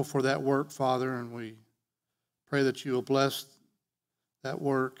thankful for that work, Father, and we pray that you will bless that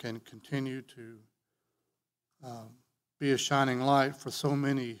work and continue to be a shining light for so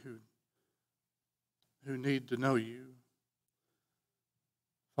many who need to know you.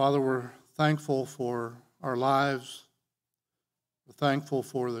 Father, we're thankful for our lives. We're thankful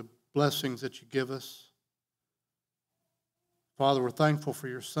for the blessings that you give us. Father, we're thankful for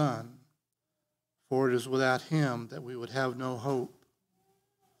your Son, for it is without him that we would have no hope.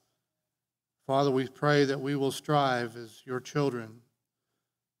 Father, we pray that we will strive as your children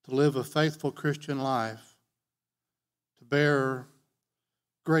to live a faithful Christian life, to bear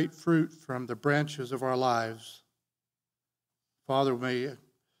great fruit from the branches of our lives. Father, may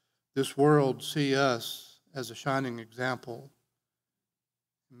this world see us as a shining example.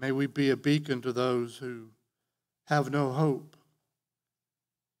 May we be a beacon to those who have no hope.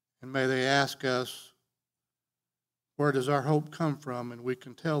 And may they ask us, where does our hope come from? And we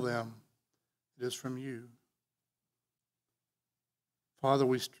can tell them it is from you. Father,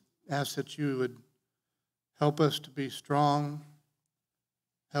 we ask that you would help us to be strong,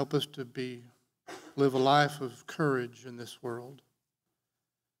 help us to live a life of courage in this world.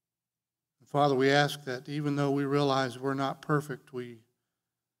 And Father, we ask that even though we realize we're not perfect, we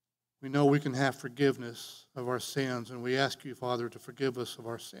know we can have forgiveness of our sins, and we ask you, Father, to forgive us of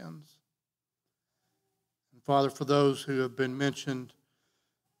our sins. And Father, for those who have been mentioned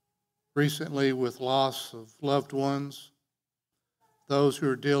recently with loss of loved ones, those who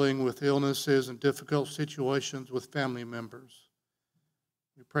are dealing with illnesses and difficult situations with family members,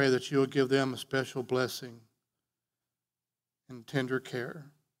 we pray that you will give them a special blessing and tender care.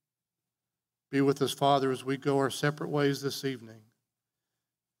 Be with us, Father, as we go our separate ways this evening.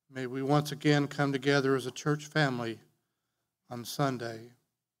 May we once again come together as a church family on Sunday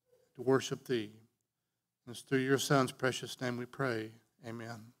to worship thee. And it's through your Son's precious name we pray.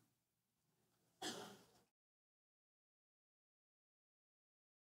 Amen.